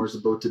 yeah. And Canmore's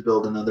about to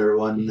build another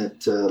one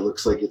that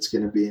looks like it's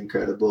going to be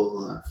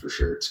incredible. For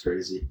sure, it's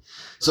crazy.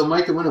 So,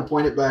 Mike, I'm going to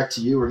point it back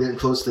to you. We're getting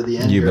close to the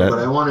end You here, bet. but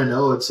I want to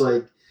know, it's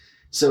like,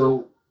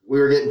 so we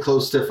were getting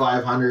close to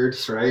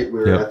 500, right? We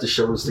were Yep. at the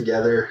shows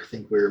together. I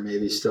think we were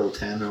maybe still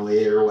 10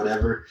 away or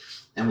whatever.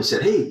 And we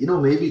said, hey,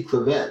 maybe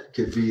Clavet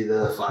could be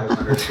the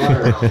 500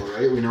 fire hall,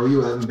 right? We know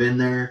you haven't been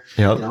there.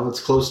 Yep.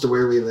 It's close to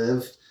where we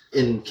live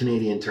in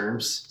Canadian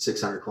terms,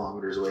 600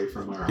 kilometers away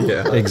from our home.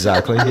 Yeah. But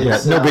Exactly. Yeah.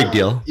 it's, No big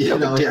deal.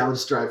 We'll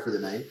just drive for the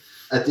night.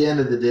 At the end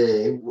of the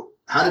day,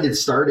 how did it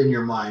start in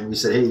your mind? We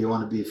said, hey, you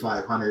want to be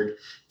 500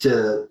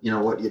 to,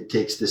 what it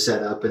takes to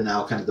set up, and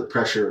now kind of the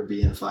pressure of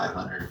being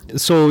 500.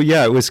 So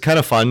yeah, it was kind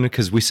of fun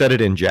because we said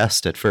it in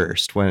jest at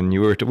first when we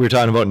were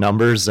talking about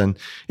numbers and,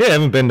 yeah, I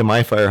haven't been to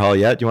my fire hall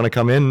yet. You want to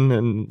come in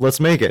and let's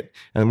make it?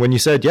 And when you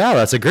said, yeah,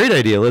 that's a great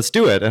idea, let's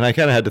do it. And I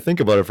kind of had to think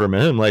about it for a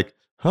minute. I'm like,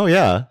 oh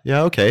yeah,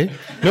 okay,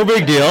 no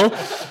big deal.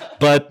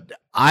 But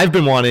I've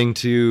been wanting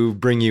to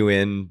bring you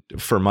in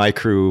for my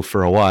crew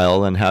for a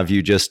while and have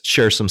you just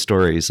share some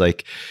stories.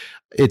 Like,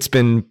 it's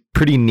been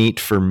pretty neat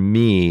for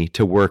me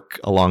to work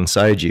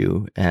alongside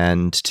you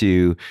and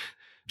to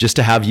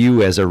have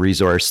you as a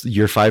resource,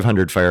 your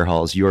 500 fire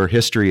halls, your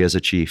history as a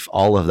chief,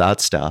 all of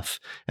that stuff,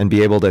 and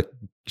be able to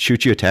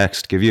shoot you a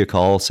text, give you a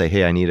call, say,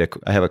 hey,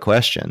 I have a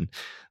question.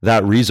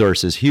 That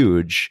resource is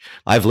huge.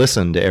 I've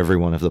listened to every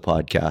one of the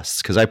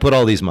podcasts because I put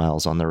all these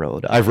miles on the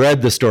road. I've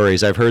read the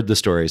stories. I've heard the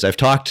stories. I've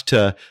talked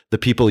to the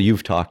people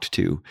you've talked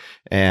to,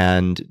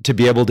 and to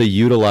be able to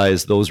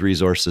utilize those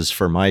resources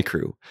for my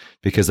crew,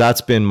 because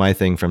that's been my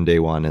thing from day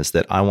one, is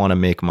that I want to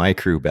make my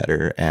crew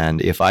better.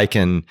 And if I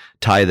can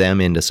tie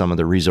them into some of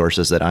the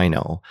resources that I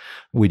know,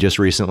 we just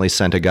recently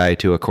sent a guy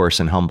to a course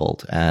in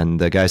Humboldt, and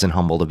the guys in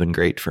Humboldt have been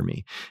great for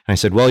me. And I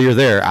said, well, you're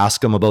there.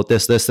 Ask them about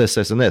this,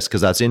 and this,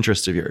 because that's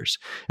interest of yours.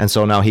 And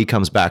so now he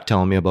comes back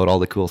telling me about all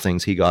the cool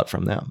things he got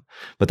from them.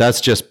 But that's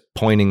just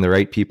pointing the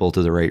right people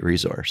to the right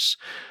resource.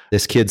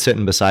 This kid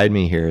sitting beside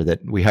me here that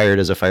we hired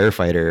as a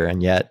firefighter,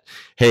 and yet,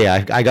 hey,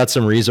 I got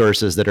some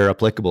resources that are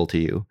applicable to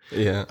you.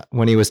 Yeah.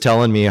 When he was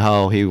telling me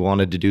how he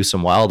wanted to do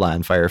some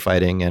wildland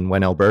firefighting, and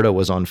when Alberta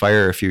was on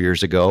fire a few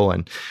years ago,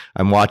 and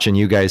I'm watching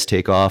you guys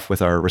take off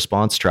with our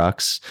response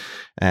trucks,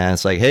 and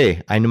it's like,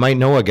 hey, I might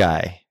know a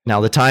guy. Now,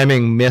 the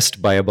timing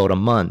missed by about a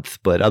month,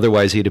 but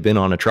otherwise he'd have been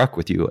on a truck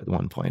with you at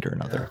one point or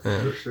another.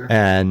 Yeah, for sure.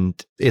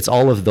 And it's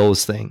all of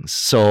those things.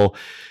 So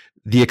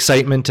the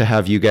excitement to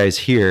have you guys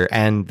here,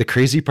 and the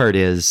crazy part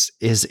is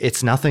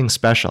it's nothing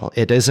special.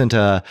 It isn't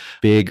a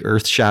big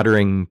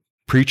earth-shattering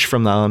preach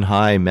from the on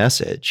high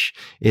message.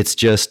 It's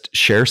just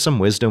share some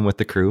wisdom with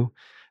the crew,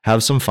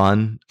 have some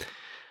fun.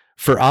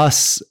 For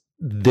us,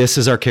 this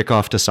is our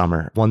kickoff to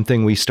summer. One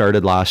thing we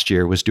started last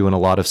year was doing a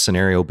lot of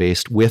scenario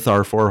based with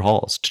our 4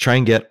 halls to try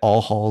and get all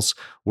halls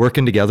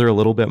working together a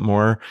little bit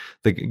more.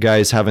 The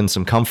guys having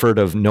some comfort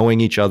of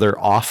knowing each other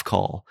off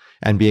call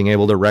and being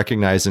able to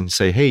recognize and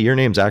say, hey, your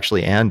name's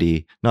actually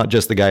Andy, not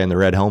just the guy in the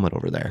red helmet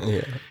over there.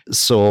 Yeah.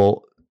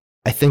 So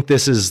I think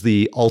this is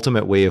the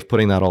ultimate way of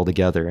putting that all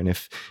together. And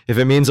if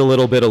it means a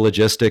little bit of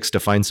logistics to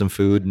find some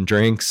food and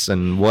drinks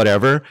and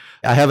whatever,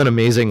 I have an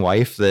amazing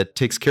wife that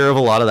takes care of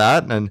a lot of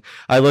that. And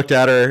I looked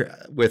at her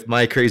with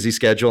my crazy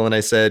schedule and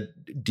I said,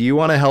 do you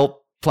want to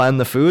help plan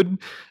the food?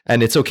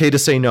 And it's okay to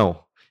say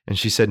no. And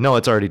she said, no,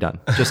 it's already done.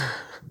 Just,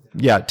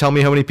 yeah, tell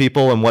me how many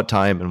people and what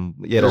time, and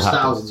it'll There's happen.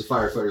 thousands of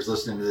firefighters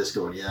listening to this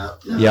going,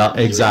 Yeah,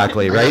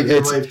 exactly. I Right.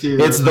 got your wife too.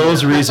 It's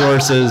those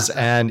resources,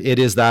 and it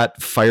is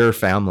that fire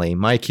family.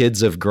 My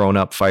kids have grown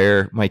up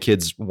fire. My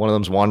kids, one of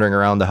them's wandering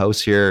around the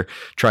house here,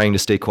 trying to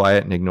stay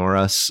quiet and ignore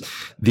us.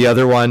 The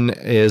other one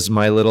is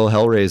my little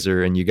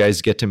Hellraiser, and you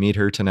guys get to meet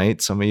her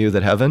tonight. Some of you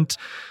that haven't,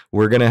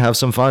 we're going to have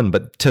some fun,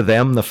 but to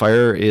them, the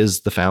fire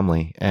is the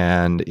family.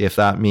 And if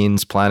that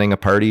means planning a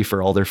party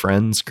for all their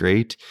friends,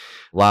 great.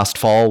 Last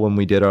fall, when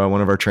we did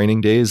one of our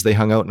training days, they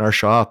hung out in our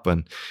shop,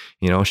 and,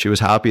 she was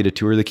happy to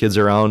tour the kids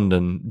around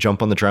and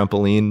jump on the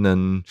trampoline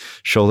and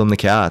show them the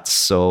cats.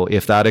 So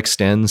if that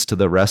extends to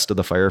the rest of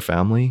the fire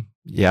family,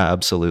 yeah,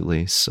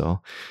 absolutely.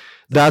 So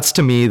that's,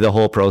 to me, the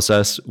whole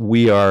process.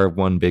 We are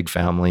one big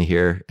family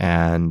here,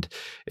 and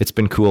it's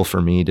been cool for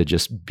me to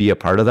just be a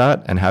part of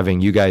that, and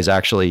having you guys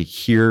actually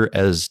here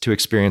as to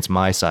experience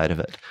my side of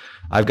it.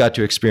 I've got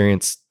to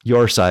experience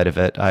your side of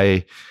it.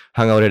 I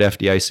hung out at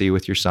FDIC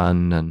with your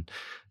son and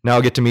now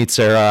get to meet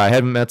Sarah. I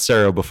hadn't met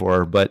Sarah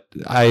before, but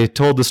I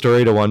told the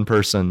story to one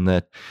person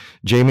that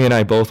Jamie and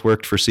I both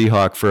worked for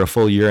Seahawk for a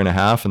full year and a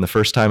half. And the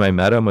first time I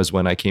met him was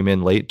when I came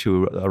in late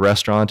to a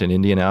restaurant in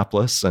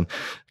Indianapolis and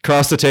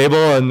crossed the table,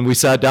 and we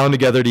sat down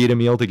together to eat a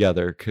meal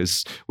together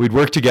because we'd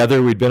worked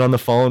together. We'd been on the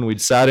phone.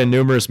 We'd sat in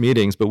numerous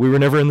meetings, but we were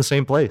never in the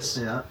same place.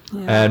 Yeah.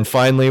 And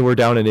finally, we're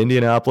down in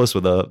Indianapolis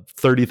with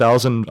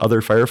 30,000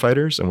 other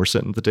firefighters, and we're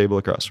sitting at the table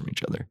across from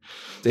each other.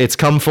 It's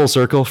come full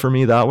circle for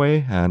me that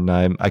way, and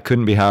I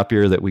couldn't be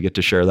happier that we get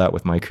to share that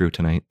with my crew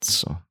tonight.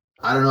 So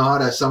I don't know how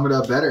to sum it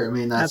up better. I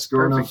mean, that's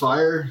Growing on perfect.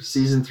 Fire,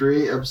 Season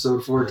 3,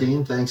 Episode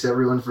 14. Thanks,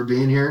 everyone, for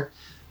being here.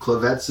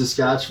 Clavet,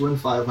 Saskatchewan,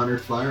 500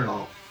 Fire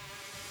Hall.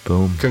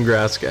 boom.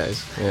 Congrats,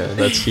 guys. Yeah,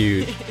 that's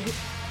huge.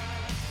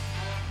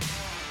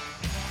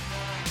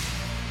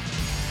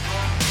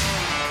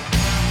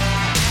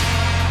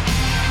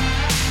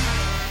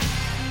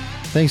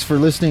 Thanks for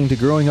listening to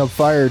Growing Up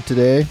Fire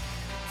today.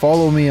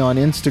 Follow me on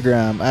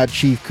Instagram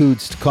 @Chief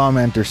Coots to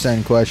comment or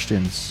send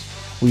questions.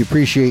 We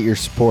appreciate your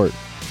support.